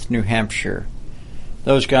Meredith, New Hampshire.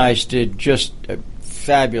 Those guys did just a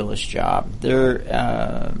fabulous job.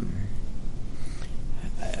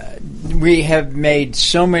 We have met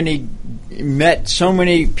so many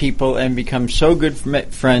people and become so good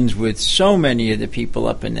friends with so many of the people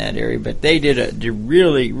up in that area. But they did a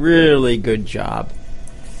really, really good job.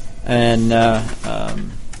 And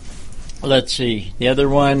let's see, the other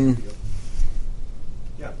one,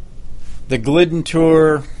 the Glidden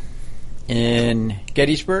tour in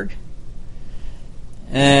Gettysburg,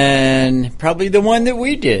 and probably the one that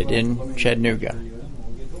we did in Chattanooga.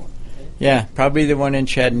 Yeah, probably the one in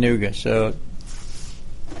Chattanooga. So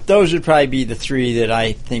those would probably be the three that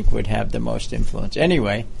I think would have the most influence.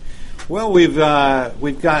 Anyway, well, we've got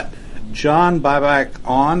John Bieback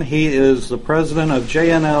on. He is the president of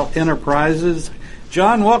J&L Enterprises.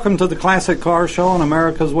 John, welcome to the Classic Car Show on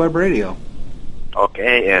America's Web Radio.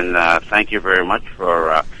 Okay, and thank you very much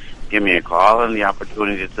for giving me a call and the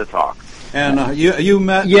opportunity to talk. And you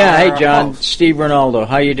met... Yeah, hey, John. Host. Steve Rinaldo.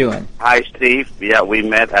 How you doing? Hi, Steve. Yeah, we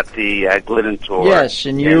met at the Glidden tour. Yes,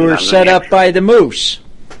 and you were set up by the Moose.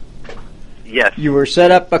 Yes. You were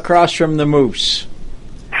set up across from the Moose.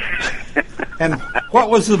 And what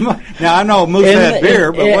was the... Now, I know Moose had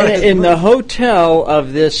beer, but what is... In the hotel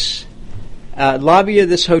of this... lobby of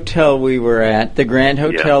this hotel we were at, the Grand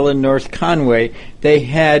Hotel in North Conway, they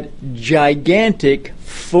had gigantic,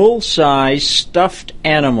 full-size stuffed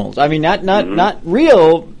animals. I mean, not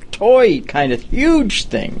real toy kind of huge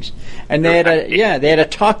things. And they had a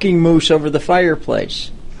talking moose over the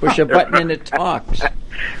fireplace. Push a button and it talks.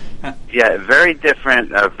 Yeah, very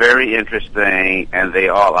different, very interesting, and they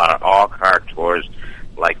all are. All car tours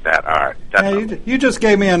like that are. You just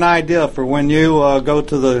gave me an idea for when you go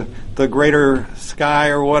to the greater sky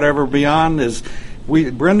or whatever beyond.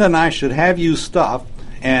 Brenda and I should have you stuffed,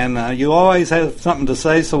 and you always have something to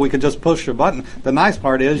say, so we could just push a button. The nice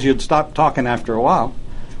part is you'd stop talking after a while.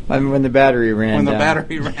 When the battery ran down.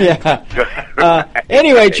 Yeah.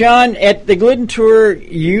 Anyway, John, at the Glidden tour,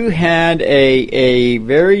 you had a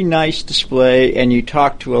very nice display, and you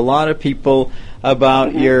talked to a lot of people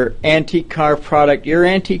about your antique car product. Your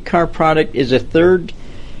antique car product is a third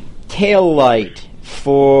tail light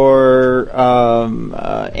for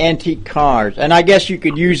antique cars, and I guess you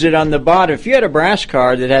could use it on the bottom. If you had a brass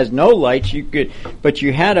car that has no lights, but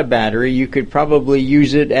you had a battery, you could probably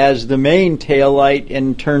use it as the main tail light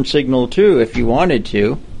and turn signal too, if you wanted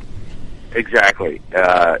to. Exactly.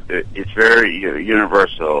 It's very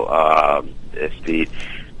universal, Steve.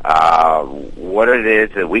 What it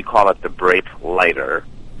is, we call it the brake lighter.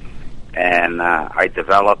 And I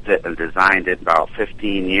developed it and designed it about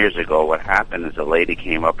 15 years ago. What happened is a lady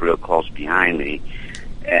came up real close behind me,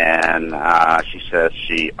 and she says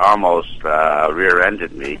she almost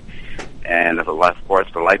rear-ended me. And of course,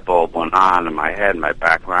 the light bulb went on in my head. My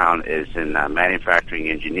background is in manufacturing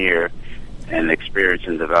engineer and experience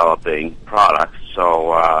in developing products.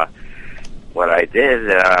 So what I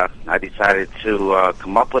did, I decided to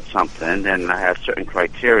come up with something, and I have certain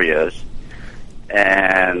criterias.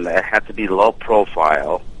 And it had to be low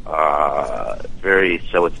profile, so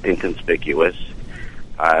it's inconspicuous.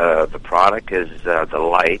 The product is the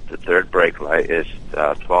light, the third brake light, is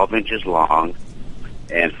 12 inches long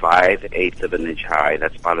and 5/8 of an inch high.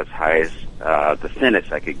 That's about as high as the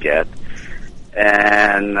thinnest I could get.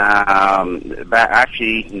 And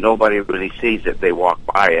actually, nobody really sees it. They walk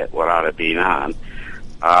by it without it being on.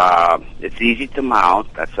 It's easy to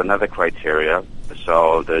mount. That's another criteria.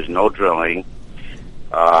 So there's no drilling.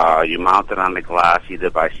 You mount it on the glass either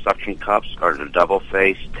by suction cups or the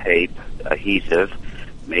double-face tape adhesive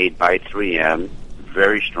made by 3M,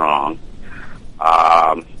 very strong.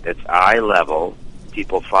 It's eye level.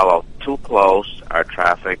 People follow too close, our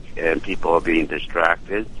traffic, and people are being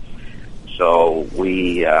distracted. So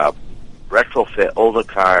we retrofit older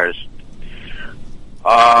cars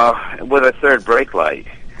with a third brake light.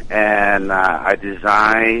 And I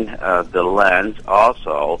designed the lens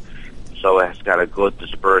also, so it's got a good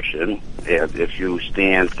dispersion. If you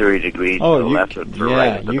stand 30 degrees to the left or to the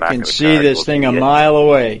right, you can see this thing a mile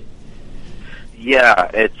away.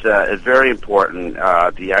 Yeah, it's very important.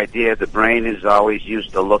 The idea the brain is always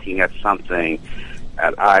used to looking at something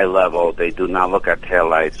at eye level. They do not look at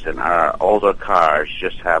taillights, and our older cars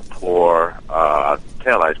just have poor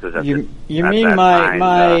taillights. Cause you mean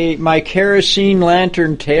my kerosene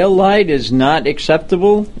lantern taillight is not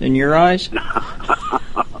acceptable in your eyes?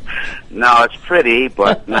 No, it's pretty,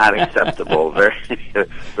 but not acceptable. Very,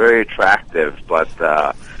 very attractive, but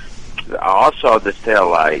also this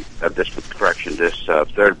taillight, this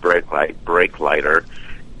third brake lighter,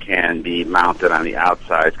 can be mounted on the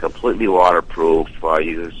outside. It's completely waterproof.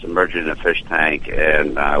 You can submerge it in a fish tank,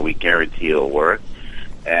 and we guarantee it'll work.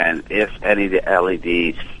 And if any of the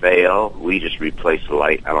LEDs fail, we just replace the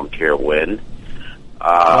light. I don't care when.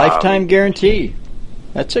 Lifetime guarantee.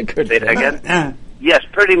 That's a good thing. Say that again? Yes,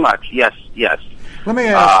 pretty much. Yes. Let me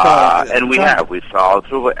ask. And we followed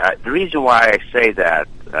through it. The reason why I say that,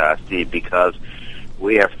 Steve, because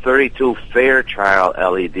we have 32 Fairchild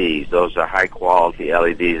LEDs. Those are high-quality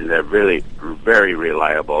LEDs, and they're really very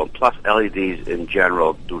reliable. Plus, LEDs in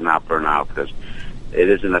general do not burn out because it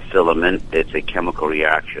isn't a filament; it's a chemical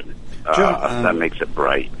reaction that makes it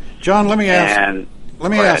bright. John, let me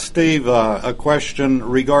ask Steve a question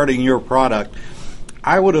regarding your product.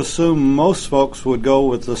 I would assume most folks would go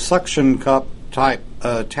with the suction cup type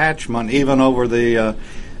attachment, even over the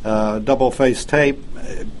double-face tape.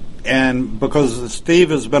 And because Steve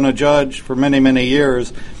has been a judge for many, many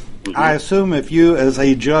years, I assume if you, as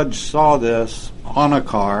a judge, saw this on a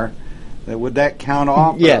car, would that count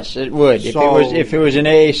off? Yes, it would. If it was an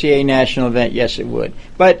AACA national event, yes, it would.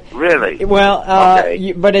 But really, well,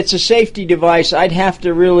 okay. But it's a safety device. I'd have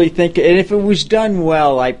to really think. And if it was done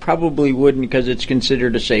well, I probably wouldn't because it's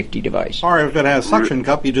considered a safety device. Or if it has suction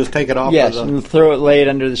cup, you just take it off. Yes, and lay it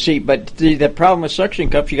under the seat. But the problem with suction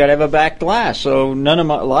cups, you got to have a back glass. So a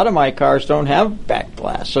lot of my cars don't have back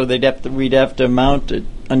glass. So we'd have to mount it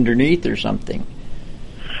underneath or something.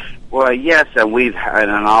 Well, yes, and in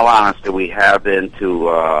all honesty, we have been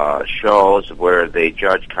to shows where they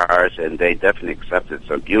judge cars, and they definitely accepted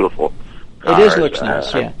some beautiful cars. Looks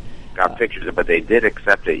nice, yeah. Got pictures, but they did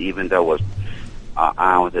accept it, even though it was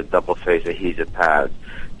on with the double-face adhesive pads.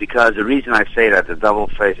 Because the reason I say that, the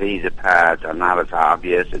double-face adhesive pads are not as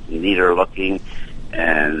obvious. It's neater looking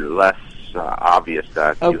and less obvious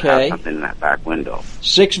that you have something in that back window.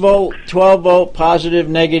 6-volt, 12-volt, positive,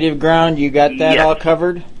 negative ground, you got that all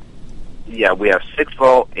covered? Yeah, we have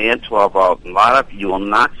 6-volt and 12-volt. A lot of you will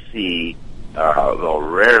not see, or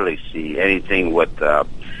rarely see, anything with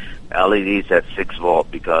LEDs at 6-volt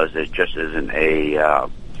because there just isn't a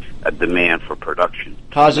demand for production.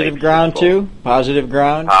 Positive ground too? Positive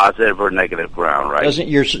ground? Positive or negative ground, right? Doesn't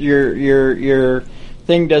your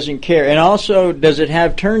thing doesn't care? And also, does it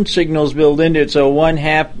have turn signals built into it? So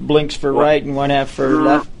 1/2 blinks for right and 1/2 for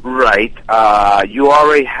left. Right. You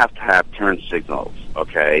already have to have turn signals.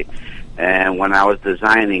 Okay. And when I was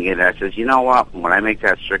designing it, I said, you know what? When I make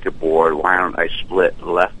that circuit board, why don't I split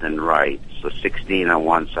left and right? So 16 on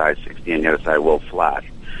one side, 16 on the other side will flash.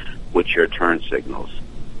 with your turn signals.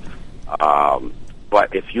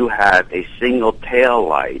 But if you have a single tail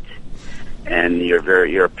light and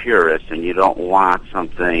you're a purist and you don't want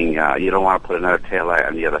something, you don't want to put another tail light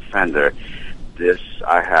on the other fender,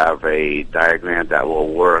 I have a diagram that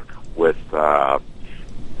will work with that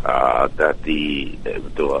the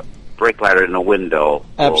brake lighter in the window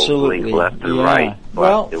will blink left and right,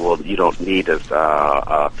 but you don't need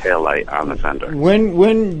a tail light on the fender.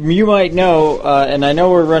 When you might know, and I know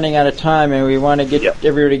we're running out of time, and we want to get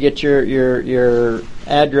everybody to get your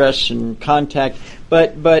address and contact.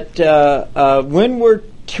 But when were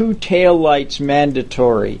two tail lights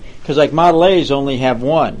mandatory? Because like Model A's only have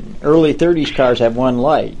one. Early 30s cars have one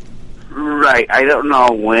light. Right. I don't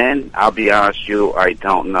know when. I'll be honest with you. I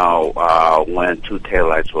don't know when two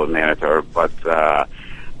taillights were mandatory, but I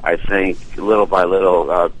think little by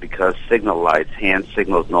little, because signal lights, hand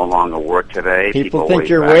signals no longer work today. People think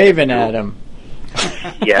you're waving at them.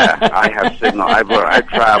 Yeah, I have signal. I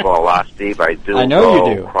travel a lot, Steve. I know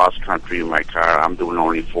you do. Cross country in my car. I'm doing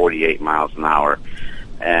only 48 miles an hour.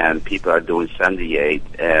 And people are doing 78,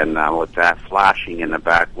 and with that flashing in the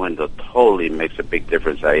back window totally makes a big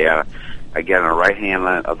difference. I get on the right-hand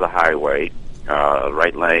lane of the highway,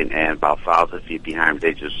 right lane, and about 1,000 feet behind me,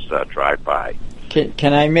 they just drive by.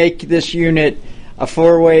 Can I make this unit a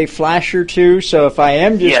four-way flasher, too? So if I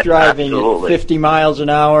am just driving at 50 miles an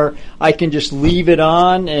hour, I can just leave it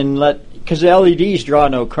on and because the LEDs draw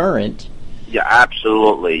no current. Yeah,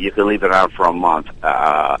 absolutely. You can leave it on for a month.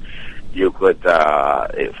 You could,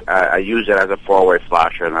 I use it as a four-way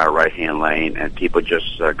flasher in our right-hand lane, and people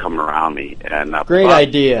just come around me. And great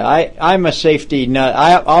idea. I'm a safety nut.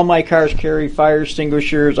 All my cars carry fire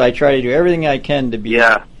extinguishers. I try to do everything I can to be.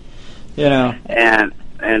 Yeah. You know. And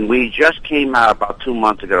we just came out about 2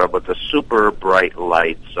 months ago with the super bright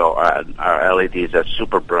light. So our LEDs are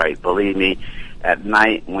super bright. Believe me, at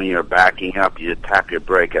night when you're backing up, you tap your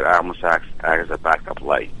brake, it almost acts as a backup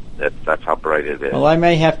light. That's how bright it is. Well, I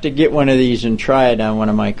may have to get one of these and try it on one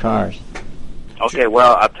of my cars. Okay,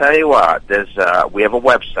 well, I'll tell you what. We have a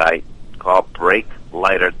website called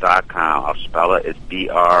BrakeLighter.com. I'll spell it. It's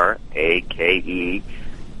BrakeLighter,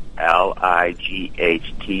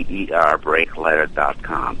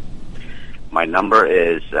 BrakeLighter.com. My number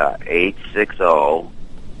is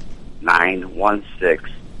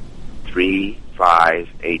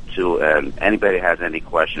 860-916-3582, and anybody has any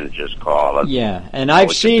questions, just call us. Yeah, and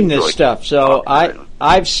I've seen this stuff, so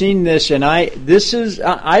I've seen this, and I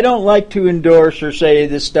don't like to endorse or say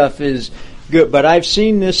this stuff is good, but I've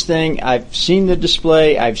seen this thing, I've seen the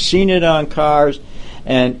display, I've seen it on cars,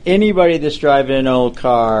 and anybody that's driving an old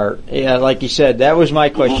car, like you said, that was my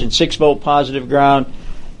question, 6-volt positive ground.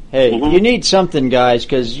 Hey, you need something, guys,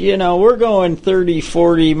 because, we're going 30,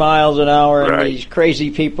 40 miles an hour, and these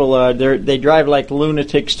crazy people, they drive like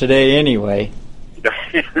lunatics today anyway.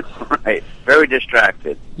 Right. Very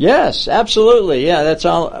distracted. Yes, absolutely. Yeah, that's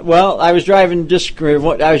all. Well, I was driving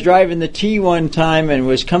the T one time and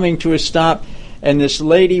was coming to a stop, and this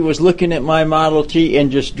lady was looking at my Model T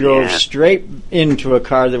and just drove straight into a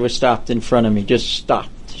car that was stopped in front of me. Just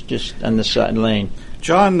stopped, just on the side lane.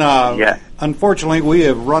 John, unfortunately, we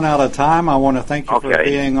have run out of time. I want to thank you for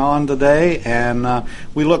being on today, and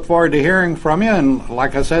we look forward to hearing from you. And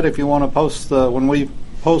like I said, if you want to post when we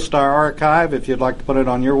post our archive, if you'd like to put it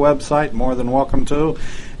on your website, more than welcome to.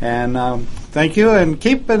 And thank you, and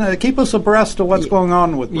keep us abreast of what's going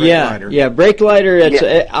on with BrakeLighter. Yeah,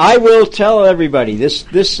 BrakeLighter. I will tell everybody this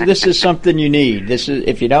is something you need. This is,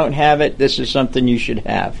 if you don't have it, this is something you should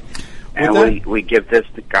have. And we give this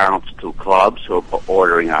discounts to clubs who are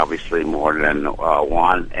ordering, obviously, more than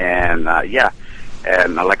one. And,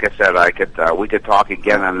 and like I said, we could talk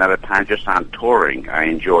again another time just on touring. I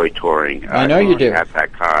enjoy touring. I know you do. Have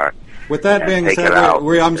that car. With that being said,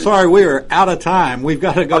 I'm sorry, we are out of time. We've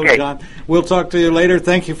got to go, John. We'll talk to you later.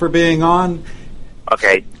 Thank you for being on.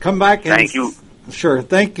 Okay. Come back. Thank you. Sure.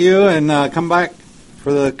 Thank you, and come back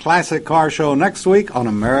for the Classic Car Show next week on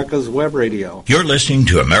America's Web Radio. You're listening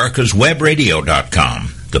to America'sWebRadio.com,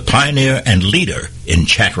 the pioneer and leader in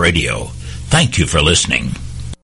chat radio. Thank you for listening.